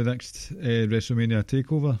do with the next WrestleMania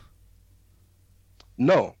takeover.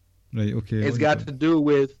 No. Right, okay. It's got to do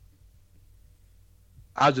with...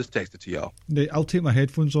 I'll just text it to y'all. Right, I'll take my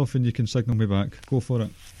headphones off and you can signal me back. Go for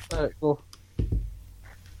it. Alright, go.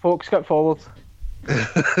 Folks, skip forward.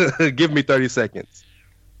 Give me 30 seconds.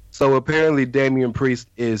 So apparently Damian Priest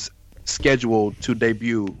is scheduled to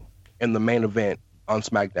debut in the main event on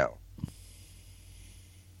SmackDown.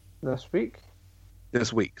 This week?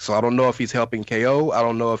 this week. So I don't know if he's helping KO. I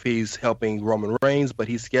don't know if he's helping Roman Reigns, but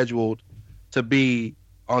he's scheduled to be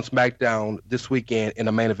on SmackDown this weekend in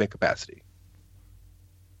a main event capacity.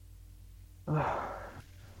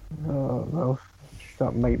 Well,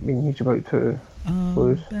 that might mean he's about to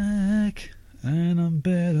lose. Back and I'm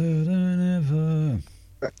better than ever.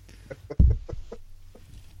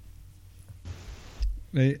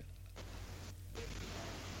 Right.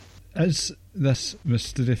 Is this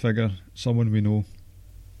mystery figure someone we know?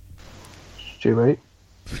 Jay White.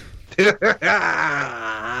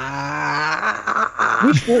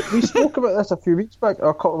 we spoke about this a few weeks back, or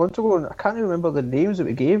a couple of months ago, and I can't even remember the names that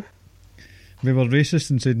we gave. We were racist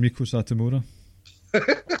and said Miko Satomura.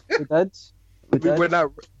 We did. We're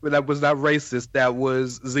not. That was not racist. That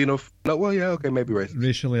was No, well, yeah, okay, maybe racist.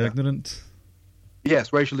 Racially ignorant.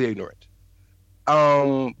 Yes, racially ignorant.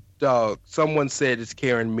 Dog. Someone said it's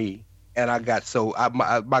Karen Me, and I got so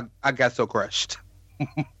I got so crushed.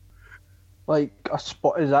 Like a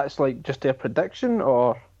spot? Is that like just their prediction,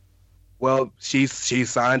 or? Well, she's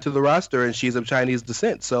signed to the roster, and she's of Chinese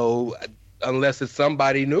descent. So unless it's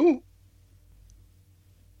somebody new,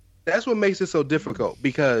 that's what makes it so difficult.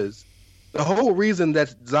 Because the whole reason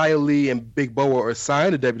that Xia Li and Big Boa are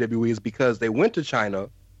signed to WWE is because they went to China,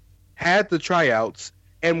 had the tryouts,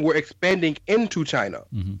 and were expanding into China.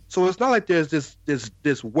 Mm-hmm. So it's not like there's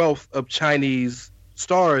this wealth of Chinese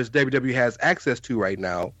stars WWE has access to right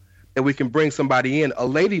now that we can bring somebody in, a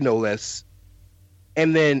lady no less,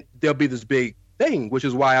 and then there'll be this big thing, which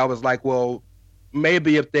is why I was like, well,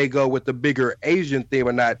 maybe if they go with the bigger Asian theme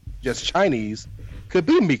and not just Chinese, could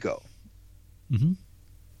be Miko. Mm-hmm.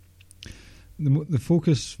 The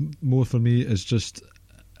focus more for me is just,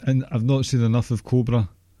 and I've not seen enough of Cobra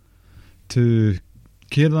to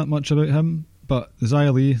care that much about him, but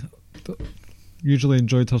Xia Li usually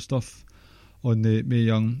enjoyed her stuff on the Mae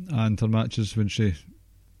Young and her matches when she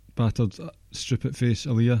battered stupid face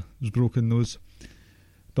Aaliyah's broken nose.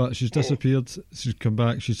 But she's disappeared. She's come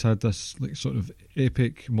back. She's had this like sort of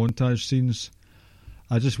epic montage scenes.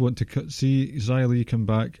 I just want to see Xia Li come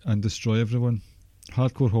back and destroy everyone.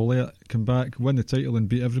 Hardcore Holly come back, win the title, and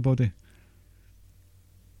beat everybody.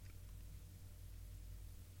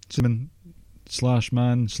 Slash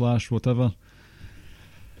man, slash whatever.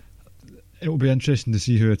 It will be interesting to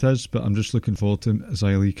see who it is, but I'm just looking forward to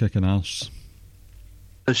Xia Li kicking ass.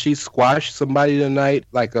 Does she squash somebody tonight?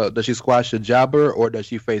 Does she squash a jobber, or does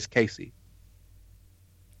she face Casey?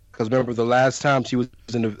 Because remember the last time she was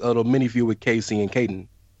in a little mini feud with Casey and Caden.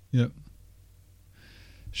 Yep.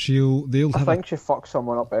 I think she fucks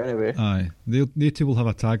someone up anyway. Aye. They two will have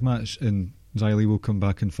a tag match, and Xia Li will come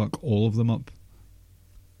back and fuck all of them up.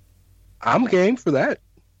 I'm game for that.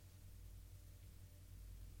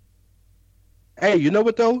 Hey, you know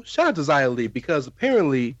what though? Shout out to Xia Li, because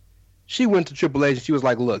apparently she went to Triple H and she was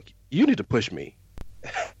like, look, you need to push me.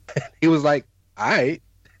 He was like, all right.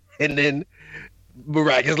 And then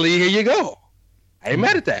miraculously, here you go. I ain't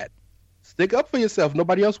mad at that. Stick up for yourself.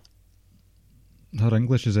 Nobody else. Her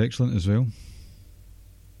English is excellent as well.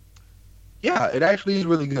 Yeah, it actually is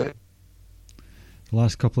really good. The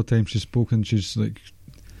last couple of times she's spoken, she's like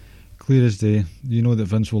clear as day. You know that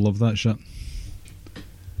Vince will love that shit.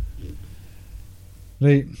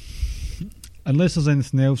 Right. Unless there's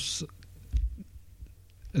anything else,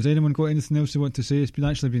 has anyone got anything else they want to say? It's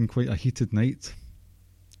actually been quite a heated night.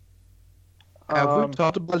 Have we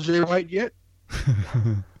talked about Jay White yet?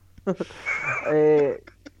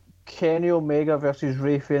 Kenny Omega versus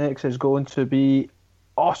Rey Fenix is going to be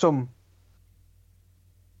awesome.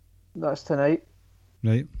 That's tonight.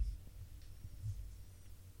 Right.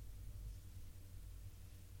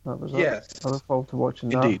 That was yes. I look forward to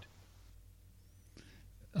watching Indeed.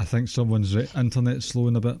 I think someone's internet's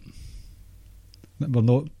slowing a bit. We're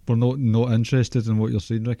not interested in what you're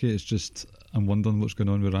saying, Ricky. It's just I'm wondering what's going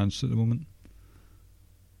on with Rance at the moment.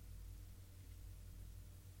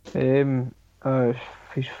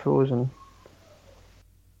 He's frozen.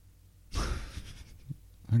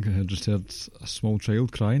 I think I just heard a small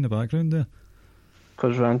child cry in the background there.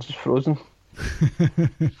 Because Rance is frozen.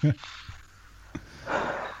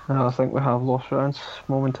 I think we have lost Rance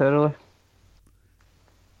momentarily.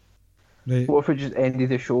 Right. What if we just ended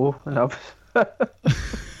the show and have...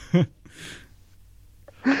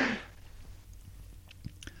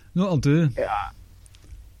 No, I'll do. Yeah.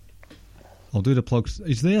 I'll do the plugs.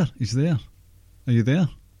 He's there. Are you there?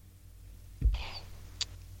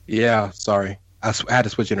 Yeah, sorry. I had to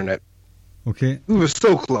switch internet. Okay. We were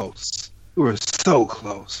so close.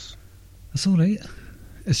 That's all right.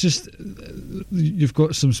 It's just you've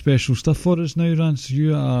got some special stuff for us now, Rance.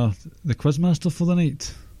 You are the quizmaster for the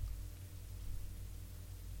night.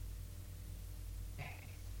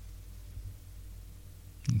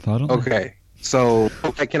 Apparently. Okay. So,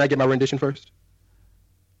 can I get my rendition first?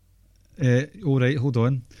 All right, hold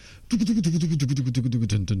on. It's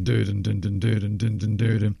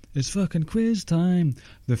fucking quiz time.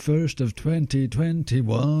 The first of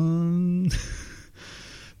 2021.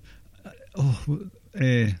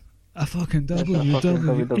 A fucking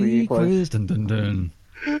WWE quiz. Dun, dun, dun.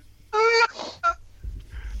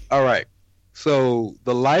 All right. So,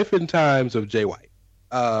 the life and times of Jay White.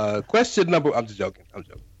 Question number. I'm just joking.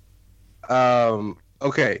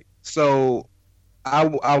 Okay. So,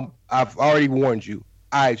 I've already warned you.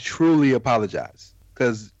 I truly apologize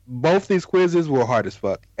because both these quizzes were hard as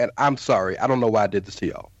fuck, and I'm sorry. I don't know why I did this to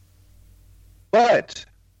y'all. But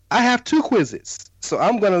I have 2 quizzes, so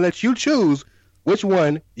I'm gonna let you choose which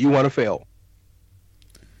one you want to fail.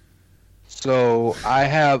 So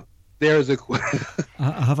there's a quiz.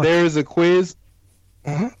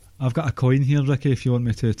 Uh-huh. I've got a coin here, Ricky. If you want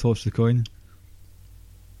me to toss the coin,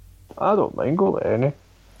 I don't mind. Go with any.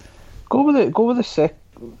 Go with the sec.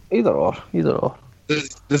 Either or.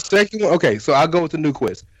 The second one. Okay, so I'll go with the new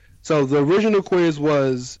quiz. So the original quiz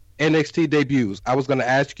was NXT debuts. I was going to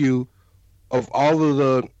ask you of all of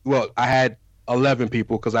the. Well, I had 11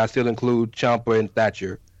 people because I still include Ciampa and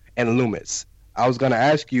Thatcher and Loomis. I was going to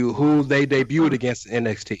ask you who they debuted against in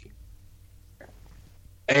NXT.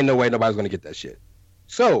 Ain't no way nobody's going to get that shit.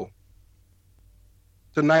 So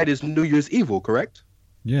tonight is New Year's Evil, correct?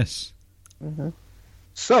 yes. Mm-hmm.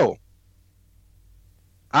 So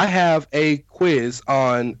I have a quiz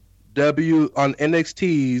on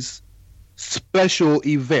NXT's special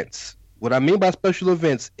events. What I mean by special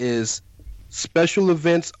events is special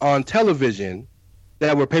events on television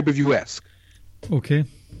that were pay-per-view-esque. Okay.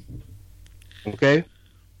 Okay?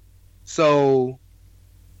 So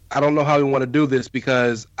I don't know how we want to do this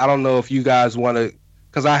because I don't know if you guys want to,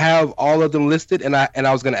 because I have all of them listed and I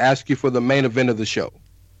was going to ask you for the main event of the show.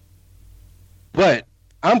 But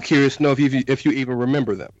I'm curious to know if you even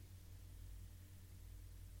remember them.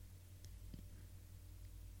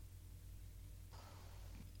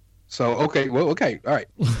 So okay, all right.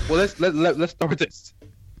 Well, let's start with this.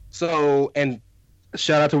 So, and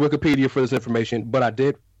shout out to Wikipedia for this information, but I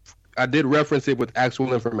did reference it with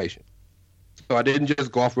actual information, so I didn't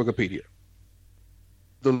just go off Wikipedia.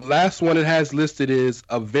 The last one it has listed is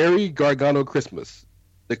A Very Gargano Christmas,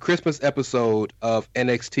 the Christmas episode of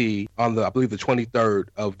NXT on I believe the 23rd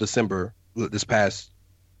of December this past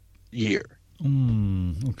year.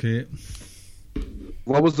 Okay.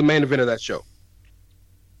 What was the main event of that show?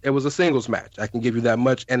 It was a singles match. I can give you that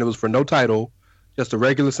much, and it was for no title, just a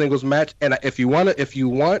regular singles match. And if you want, I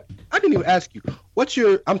didn't even ask you.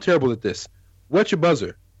 I'm terrible at this. What's your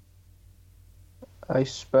buzzer? I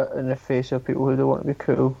spit in the face of people who don't want to be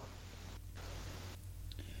cool.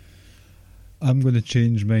 I'm going to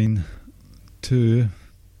change mine to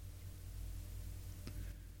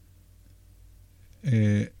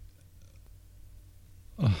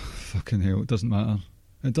fucking hell, it doesn't matter.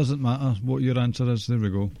 It doesn't matter what your answer is. There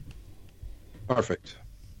we go. Perfect.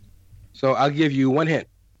 So I'll give you one hint.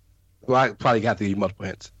 Well, I probably got to give you multiple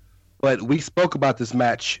hints. But we spoke about this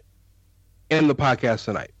match in the podcast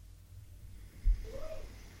tonight.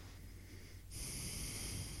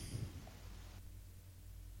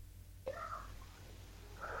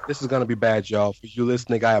 This is going to be bad, y'all. For you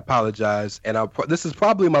listening, I apologize. And this is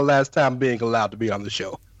probably my last time being allowed to be on the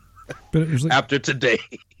show. But it was like after today.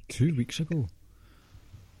 2 weeks ago.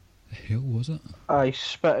 The hell was it? I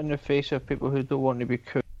spit in the face of people who don't want to be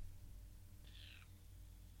cool.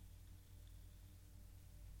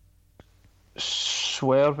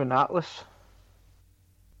 Swerve and Atlas.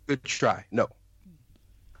 Good try. No.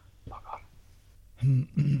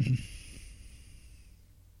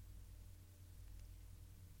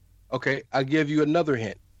 Okay, I'll give you another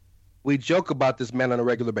hint. We joke about this man on a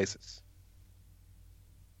regular basis.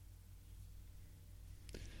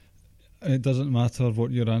 It doesn't matter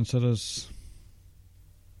what your answer is.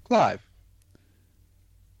 Clive.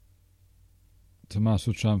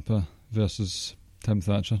 Tommaso Ciampa versus Tim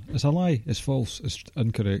Thatcher. It's a lie. It's false. It's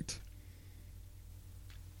incorrect.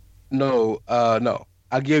 No.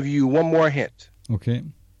 I'll give you one more hint. Okay.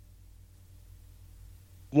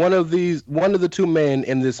 One of the two men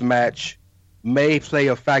in this match may play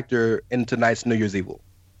a factor in tonight's New Year's Evil.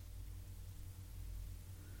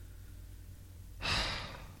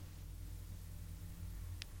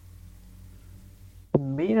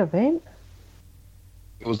 Main event?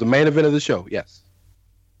 It was the main event of the show, yes.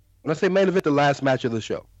 When I say main event, the last match of the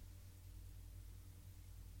show.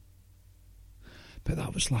 But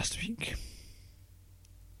that was last week.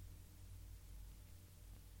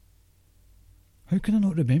 How can I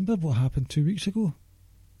not remember what happened 2 weeks ago?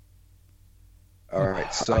 All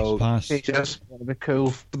right, so Pass. just That'd be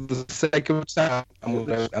cool. for the sake of time, I'm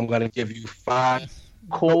gonna give you 5.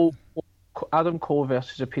 Adam Cole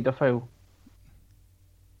versus a paedophile.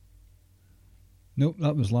 Nope,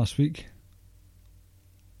 that was last week.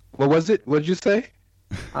 What was it? What did you say?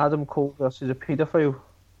 Adam Cole versus a paedophile.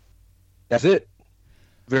 That's it.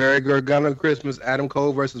 Very Gargano Christmas. Adam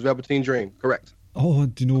Cole versus Velveteen Dream. Correct. Oh,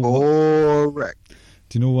 do you know what? Correct.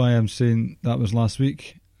 Do you know why I'm saying that was last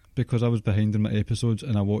week? Because I was behind in my episodes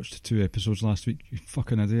and I watched 2 episodes last week. You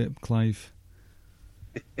fucking idiot, Clive.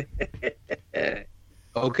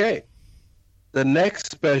 Okay. The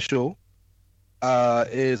next special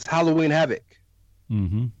is Halloween Havoc.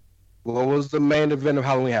 Mm-hmm. What was the main event of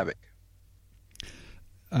Halloween Havoc?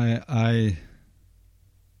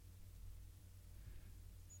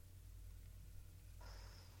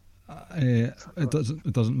 It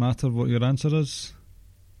doesn't matter what your answer is.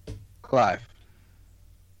 Clive.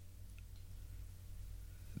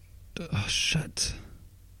 Oh shit.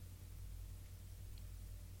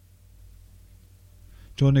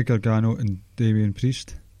 Johnny Gargano and Damian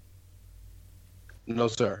Priest. No,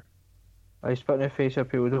 sir. I spit in the face of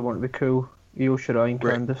people that want to be cool. Io Shirai and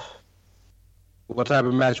Right. Candice. What type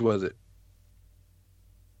of match was it?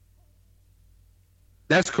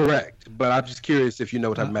 That's correct, but I'm just curious if you know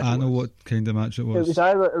what type of match I it know was. what kind of match it It was. was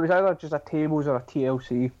either just a tables or a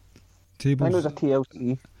TLC. I think it was Tables. a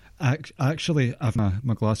TLC. Actually, I've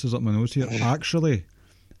my glasses up my nose here. Actually,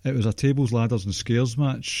 it was a tables, ladders, and scares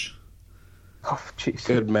match. Oh, jeez.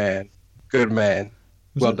 Good man. Good man.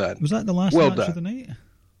 Well done. Was that the last Well match done. of the night?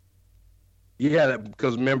 Yeah,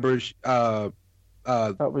 because remember, That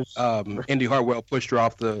was Indy Hartwell pushed her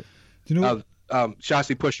off the. Do you know?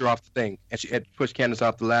 Shotzi pushed her off the thing, and she had pushed Candice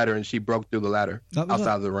off the ladder, and she broke through the ladder That was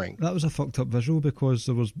outside of the ring. That was a fucked up visual because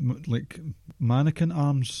there was like mannequin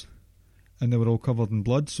arms, and they were all covered in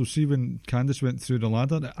blood. So see, when Candice went through the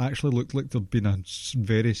ladder, it actually looked like there'd been a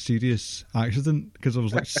very serious accident because there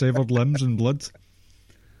was like severed limbs and blood.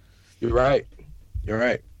 You're right. You're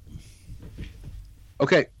right.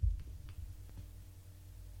 Okay.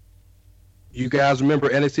 You guys remember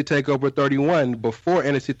NXT TakeOver 31? Before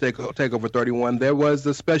NXT TakeOver 31, there was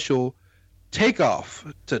the special takeoff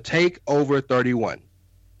to TakeOver 31.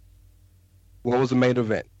 What was the main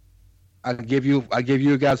event? I give you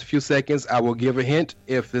guys a few seconds. I will give a hint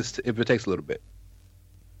if it takes a little bit.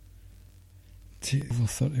 TakeOver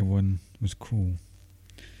 31 was cool.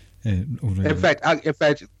 In fact,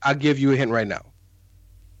 I'll give you a hint right now,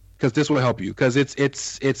 because this will help you. Because it's a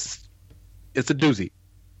doozy.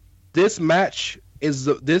 This match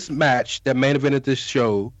that main evented this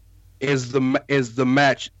show is the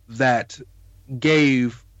match that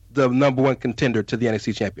gave the number one contender to the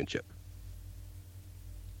NXT Championship.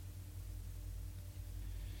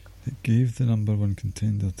 It gave the number one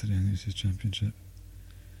contender to the NXT Championship.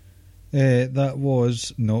 That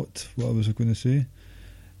was not what I was going to say.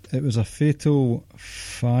 It was a fatal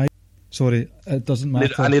 5. Sorry, it doesn't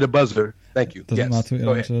matter. I need a buzzer. Thank you. Doesn't Yes. matter what Go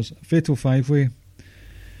your ahead. answer is. Fatal 5-way.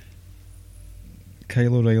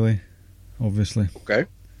 Kyle O'Reilly, obviously. Okay.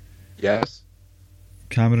 Yes,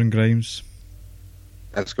 Cameron Grimes.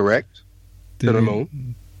 that's correct. To the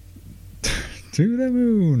moon. To the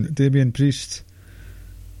moon. Damian Priest.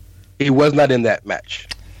 He was not in that match.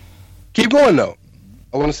 Keep going though.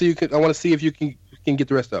 I want to see if you can get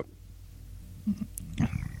the rest of them.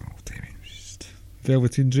 Damian Priest.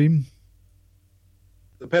 Velveteen Dream.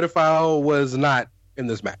 The pedophile was not in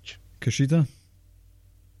this match. Kushida.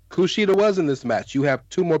 Kushida was in this match. You have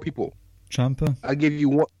 2 more people. Ciampa. I give you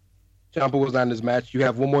one. Ciampa was not in this match. You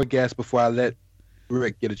have one more guess before I let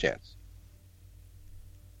Rick get a chance.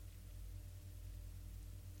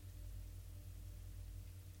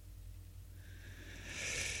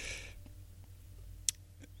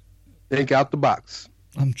 Think out the box.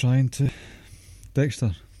 I'm trying to.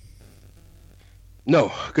 Dexter.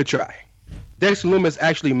 No, good try. Dexter Lumis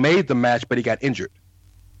actually made the match, but he got injured.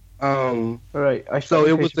 right. So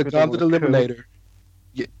it was the Gauntlet Eliminator.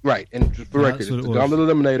 Yeah, right, and for record, That's it's what it the was. Gauntlet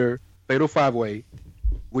Eliminator, Fatal 5-Way.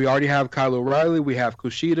 We already have Kyle O'Reilly, we have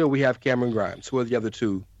Kushida, we have Cameron Grimes. Who are the other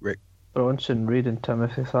 2, Rick? Bronson Reed and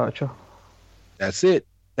Timothy Thatcher. That's it.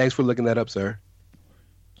 Thanks for looking that up, sir.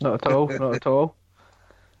 Not at all. Not at all.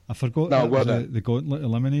 I forgot No, that well was done. the Gauntlet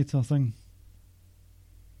Eliminator thing.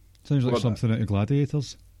 Sounds like Well done. something out of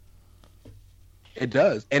Gladiators. It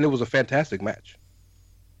does, and it was a fantastic match.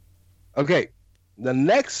 Okay, the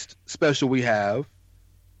next special we have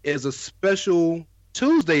is a special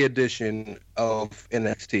Tuesday edition of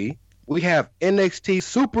NXT. We have NXT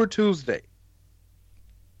Super Tuesday.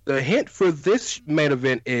 The hint for this main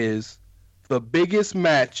event is the biggest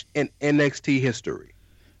match in NXT history.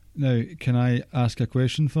 Now, can I ask a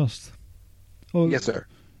question first? Oh, Yes, sir.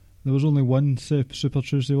 There was only one Super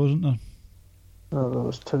Tuesday, wasn't there? No, there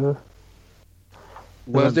was two.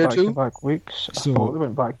 Was there two? Back-to-back weeks. I So- thought they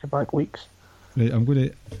went back-to-back weeks. Right, I'm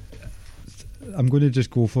going to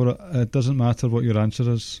just go for it. It doesn't matter what your answer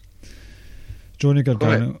is. Johnny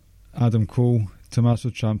Gargano, Adam Cole, Tommaso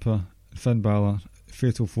Ciampa, Finn Balor,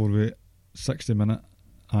 Fatal 4-Way, 60-minute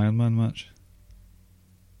Iron Man match.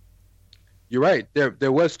 You're right.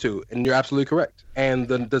 There was two, and you're absolutely correct. And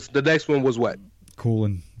the next one was what? Cole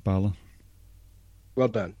and Balor. Well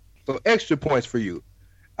done. So extra points for you.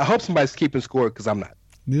 I hope somebody's keeping score because I'm not.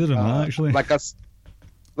 Neither am I, actually. Like I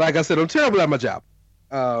said, I'm terrible at my job.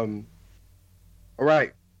 All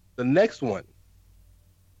right. The next one.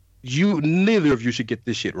 Neither of you should get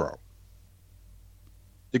this shit wrong.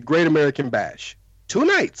 The Great American Bash. 2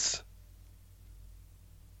 nights.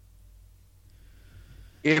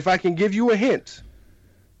 If I can give you a hint,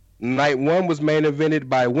 night 1 was main evented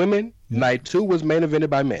by women. Yeah. Night 2 was main evented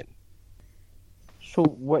by men. So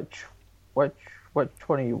which one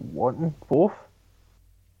are you wanting? Both?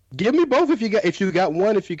 Give me both if you got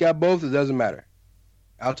one. If you got both, it doesn't matter.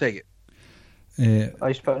 I'll take it.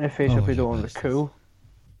 I spit in the face if we don't want the bastards. cool.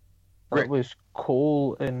 That Rick. was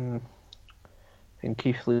Cole and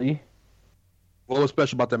Keith Lee. What was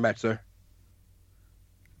special about that match, sir?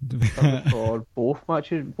 That was for both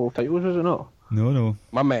matches, both titles, was it not? No,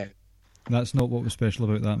 My man. that's not what was special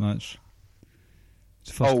about that match.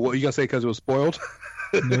 It's Oh, what are you gonna say? Because it was spoiled?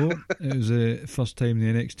 No, it was the first time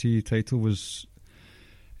the NXT title was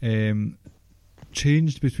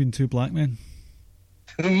changed between two black men.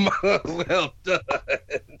 Well done.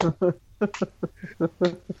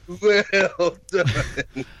 Well done.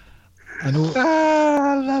 I know.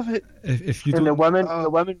 I love it. If you And don't, the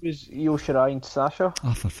women was Io Shirai and Sasha.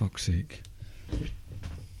 oh, for fuck's sake!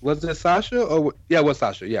 Was it Sasha? Yeah, it was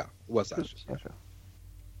Sasha. Yeah, it was Sasha. Sasha.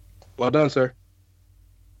 Well done, sir.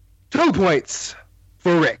 2 points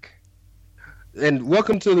for Rick. And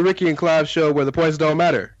welcome to the Ricky and Clive show where the points don't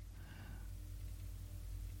matter.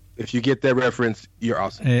 If you get that reference, you're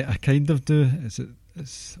awesome. I kind of do.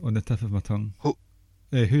 It's on the tip of my tongue.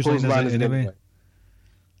 Whose Whose line line is is it it anyway? anyway?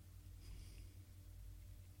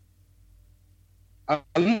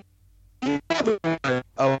 Another one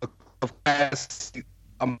of class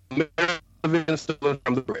American stolen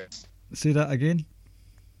from the Brits. Say that again.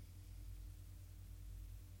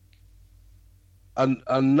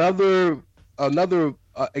 Another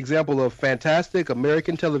example of fantastic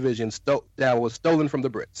American television that was stolen from the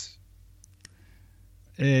Brits.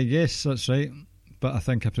 Yes, that's right. But I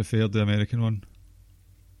think I preferred the American one.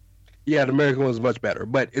 Yeah, the American one was much better,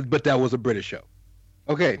 but that was a British show.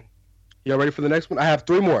 Okay, y'all ready for the next one? I have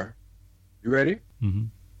 3 more. You ready? Mm-hmm.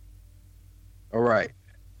 All right.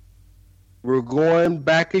 We're going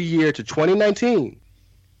back a year to 2019.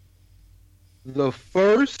 The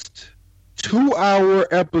first 2-hour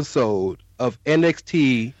episode of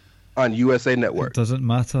NXT on USA It Network. doesn't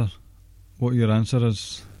matter what your answer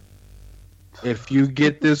is. If you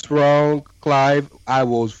get this wrong, Clive, I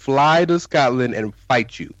will fly to Scotland and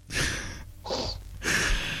fight you.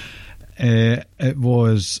 It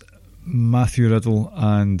was Matthew Riddle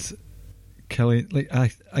and Kelly. Like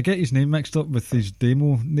I get his name mixed up with his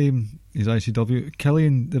demo name, his ICW.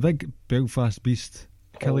 Killian, the big Belfast beast.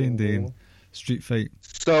 Killian Dane street fight.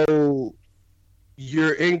 So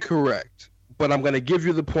you're incorrect, but I'm going to give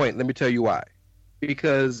you the point. Let me tell you why.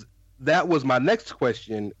 Because that was my next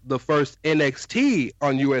question, the first NXT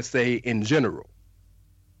on USA in general.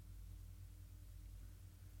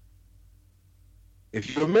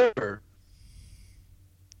 If you remember,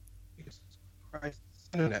 Jesus Christ,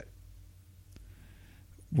 internet.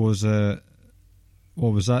 Was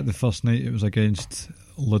was that the first night it was against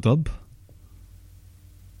Ladub?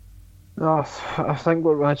 No, I think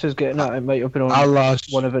what Ranch is getting at, it might have been I on lost.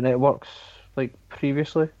 one of the networks, like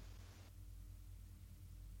previously.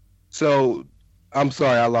 So, I'm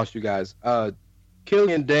sorry, I lost you guys.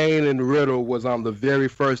 Killian Dane and Riddle was on the very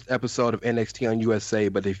first episode of NXT on USA,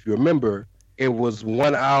 but if you remember, it was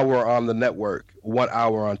 1 hour on the network, 1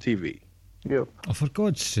 hour on TV. Yep. Oh, for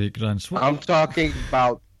God's sake, Rance! What? I'm talking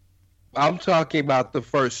about the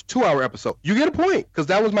first 2-hour episode. You get a point, because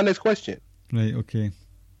that was my next question. Right, okay.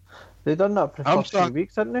 They done that for the I'm first sorry. 2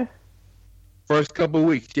 weeks, didn't they? First couple of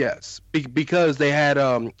weeks, yes, because they had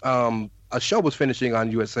a show was finishing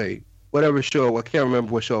on USA, whatever show, I can't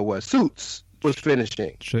remember what show it was. Suits was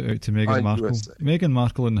finishing. Shout out to Meghan On Markle. USA. Meghan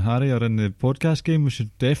Markle and Harry are in the podcast game. We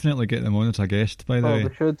should definitely get them on as a guest, by the Oh, way.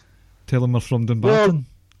 they should. Tell them we're from Dumbarton.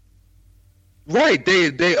 Right,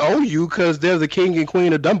 they owe you because they're the king and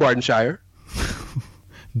queen of Dumbartonshire.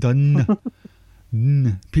 Done.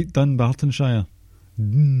 Pete Dunne, Bartonshire.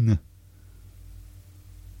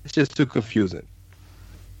 It's just too confusing.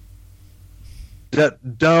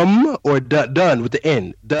 Dumb or Dunn with the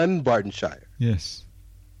N? Dunn, Bartonshire. Yes.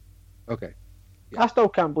 Okay. I still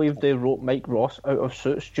can't believe they wrote Mike Ross out of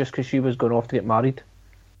Suits just because she was going off to get married.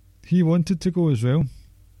 He wanted to go as well.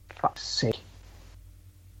 Fuck's sake.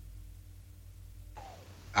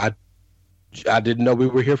 I didn't know we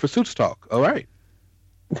were here for Suits talk. All right.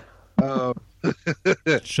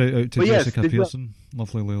 Shout out to yes, Jessica Pearson.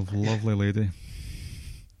 Lovely lady.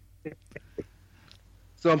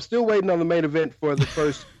 So I'm still waiting on the main event for the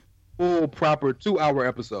first full, proper 2-hour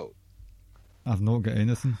episode. I've not got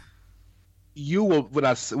anything. You will when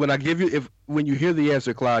I give you when you hear the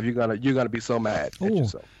answer, Clive, you're gonna be so mad at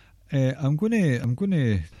yourself. I'm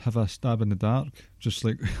gonna have a stab in the dark, just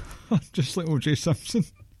like O.J. Simpson.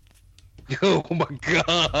 Oh my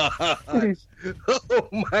god! Oh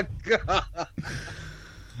my god!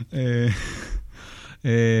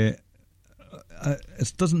 It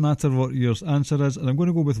doesn't matter what your answer is, and I'm going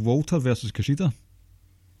to go with Walter versus Kushida.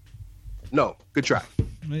 No, good try.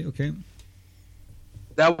 Right, okay.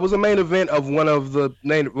 That was a main event of one of the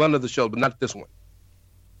shows, but not this one.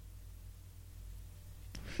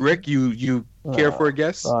 Rick, you care for a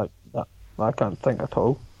guess? I can't think at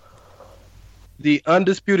all. The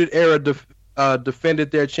Undisputed Era defended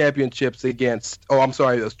their championships against. Oh, I'm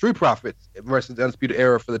sorry, it was Street Profits versus the Undisputed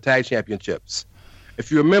Era for the tag championships. If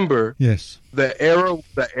you remember, yes, the era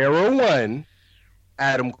won.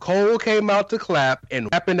 Adam Cole came out to clap, and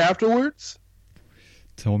what happened afterwards?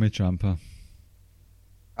 Tommy Ciampa.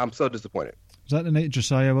 I'm so disappointed. Was that the night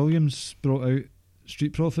Josiah Williams brought out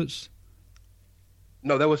Street Profits?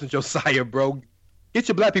 No, that wasn't Josiah, bro. Get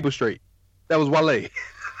your black people straight. That was Wale.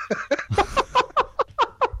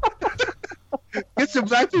 Get your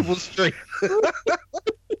black people straight.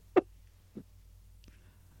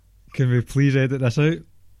 Can we please edit this out?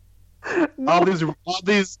 All these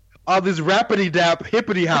rappity dap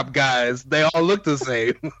hippity hop guys, they all look the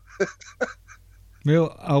same.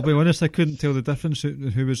 Well, I'll be honest, I couldn't tell the difference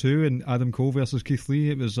who was who in Adam Cole versus Keith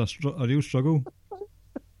Lee. It was a real struggle.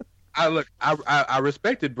 I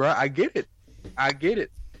respect it, bro. I get it.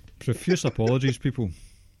 Profuse apologies, people,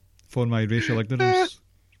 for my racial ignorance.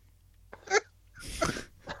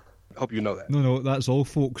 Hope you know that. No, that's all,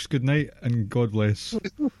 folks. Good night and God bless.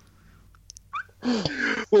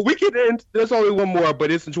 Well, we can end. There's only one more, but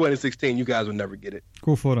it's in 2016. You guys will never get it.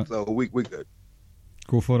 Go for it. So we good.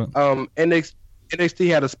 Go for it. NXT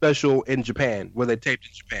had a special in Japan where they taped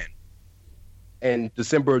in Japan in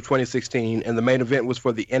December of 2016, and the main event was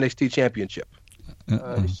for the NXT Championship.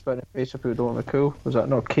 Spinning face if we don't want to cool. Was that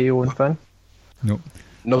not KO and Finn? Nope.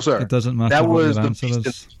 No, sir. It doesn't matter that what was your the answer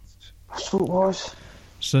is. That's what it was.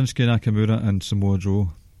 Shinsuke Nakamura and Samoa Joe.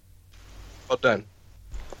 Well done.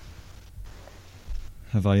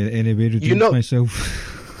 Have I in any way redeemed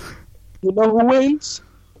myself? You know who wins?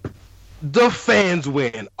 The fans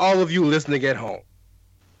win. All of you listening at home.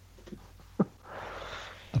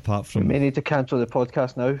 Apart We from... may need to cancel the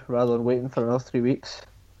podcast now rather than waiting for another 3 weeks.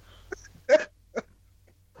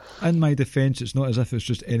 In my defence, it's not as if it's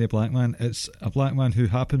just any black man. It's a black man who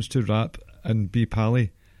happens to rap and be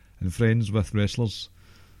pally and friends with wrestlers.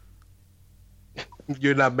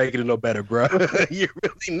 You're not making it no better, bro. You're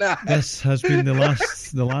really not. This has been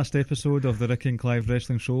the last episode of the Rick and Clive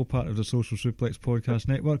Wrestling Show, part of the Social Suplex Podcast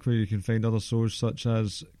Network, where you can find other shows such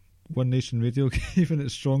as One Nation Radio, even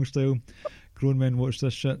its strong style, Grown Men Watch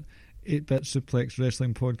This Shit, 8-Bit Suplex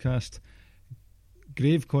Wrestling Podcast,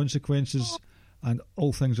 Grave Consequences, and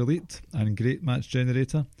All Things Elite, and Great Match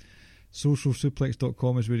Generator.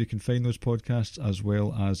 Socialsuplex.com is where you can find those podcasts, as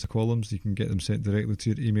well as the columns. You can get them sent directly to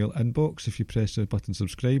your email inbox if you press the button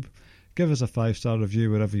subscribe. Give us a 5-star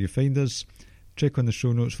review wherever you find us. Check on the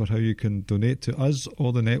show notes for how you can donate to us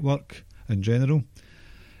or the network in general.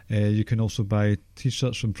 You can also buy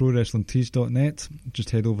t-shirts from ProWrestlingTees.net. Just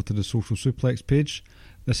head over to the Social Suplex page.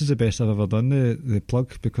 This is the best I've ever done, the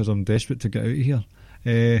plug, because I'm desperate to get out of here.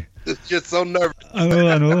 You're so nervous.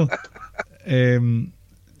 I know.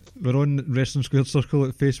 We're on Wrestling Squared Circle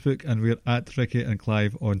at Facebook, and we're at Ricky and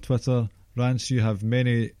Clive on Twitter. Rance, you have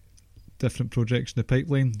many different projects in the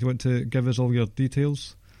pipeline. Do you want to give us all your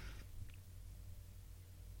details?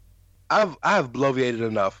 I've bloviated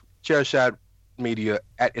enough. Chairshot Media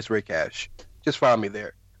at It's Ray Cash. Just find me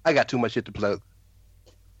there. I got too much shit to plug.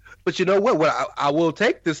 But you know what? What I will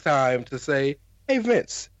take this time to say, hey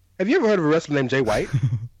Vince, have you ever heard of a wrestler named Jay White?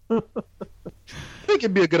 I think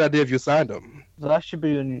it'd be a good idea if you signed him. That should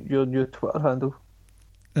be your new Twitter handle.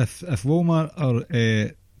 If Walmart are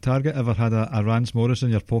Target ever had a Rance Morris in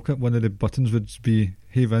your pocket, one of the buttons would be,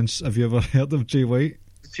 "Hey Vince, have you ever heard of Jay White?"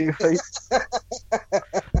 Jay White.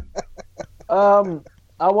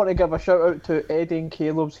 I want to give a shout out to Eddie and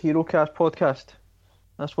Caleb's HeroCast podcast.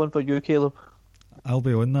 That's one for you, Caleb. I'll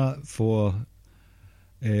be on that for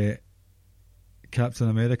Captain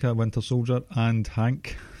America, Winter Soldier, and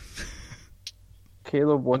Hank.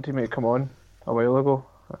 Caleb wanted me to come on a while ago.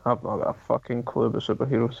 I've not got a fucking clue about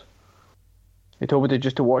superheroes. He told me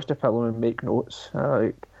to watch the film and make notes.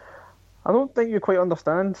 I don't think you quite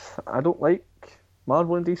understand. I don't like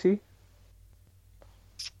Marvel and DC.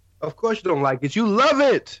 Of course you don't like it. You love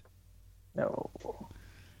it. No.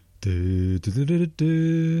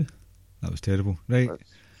 That was terrible. Right.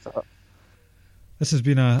 This has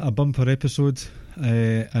been a bumper episode,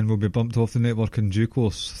 and will be bumped off the network in due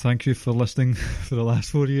course. Thank you for listening for the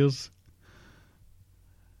last 4 years.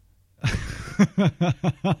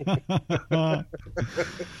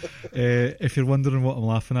 If you're wondering what I'm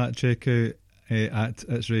laughing at, check out at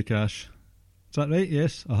It's Ray Cash. Is that right?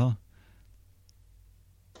 Yes.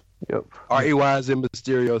 Yep. REY as in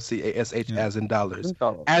Mysterio, CASH as in dollars.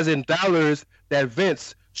 As in dollars that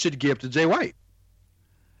Vince should give to Jay White.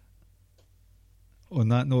 On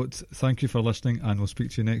that note, thank you for listening, and we'll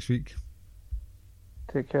speak to you next week.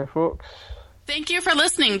 Take care, folks. Thank you for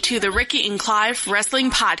listening to the Ricky and Clive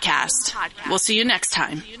Wrestling Podcast. We'll see you next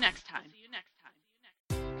time.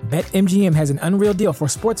 BetMGM has an unreal deal for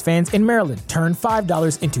sports fans in Maryland. Turn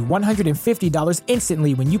 $5 into $150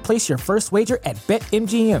 instantly when you place your first wager at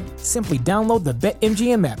BetMGM. Simply download the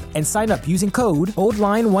BetMGM app and sign up using code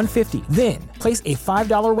OldLine150. Then, place a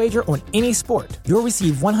 $5 wager on any sport. You'll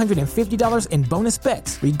receive $150 in bonus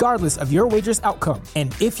bets, regardless of your wager's outcome.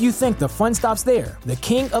 And if you think the fun stops there, the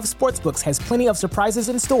king of sportsbooks has plenty of surprises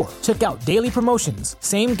in store. Check out daily promotions,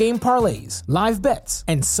 same-game parlays, live bets,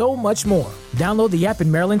 and so much more. Download the app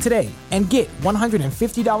in Maryland today and get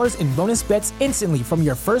 $150 in bonus bets instantly from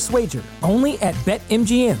your first wager. Only at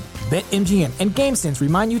BetMGM. BetMGM and GameSense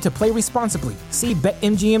remind you to play responsibly. See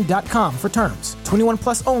BetMGM.com for terms. 21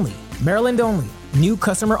 plus only. Maryland only. New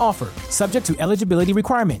customer offer. Subject to eligibility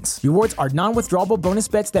requirements. Rewards are non-withdrawable bonus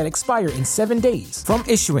bets that expire in 7 days. From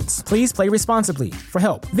issuance, please play responsibly. For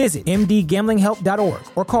help, visit mdgamblinghelp.org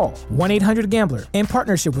or call 1-800-GAMBLER in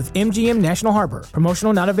partnership with MGM National Harbor.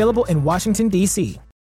 Promotional not available in Washington, D.C.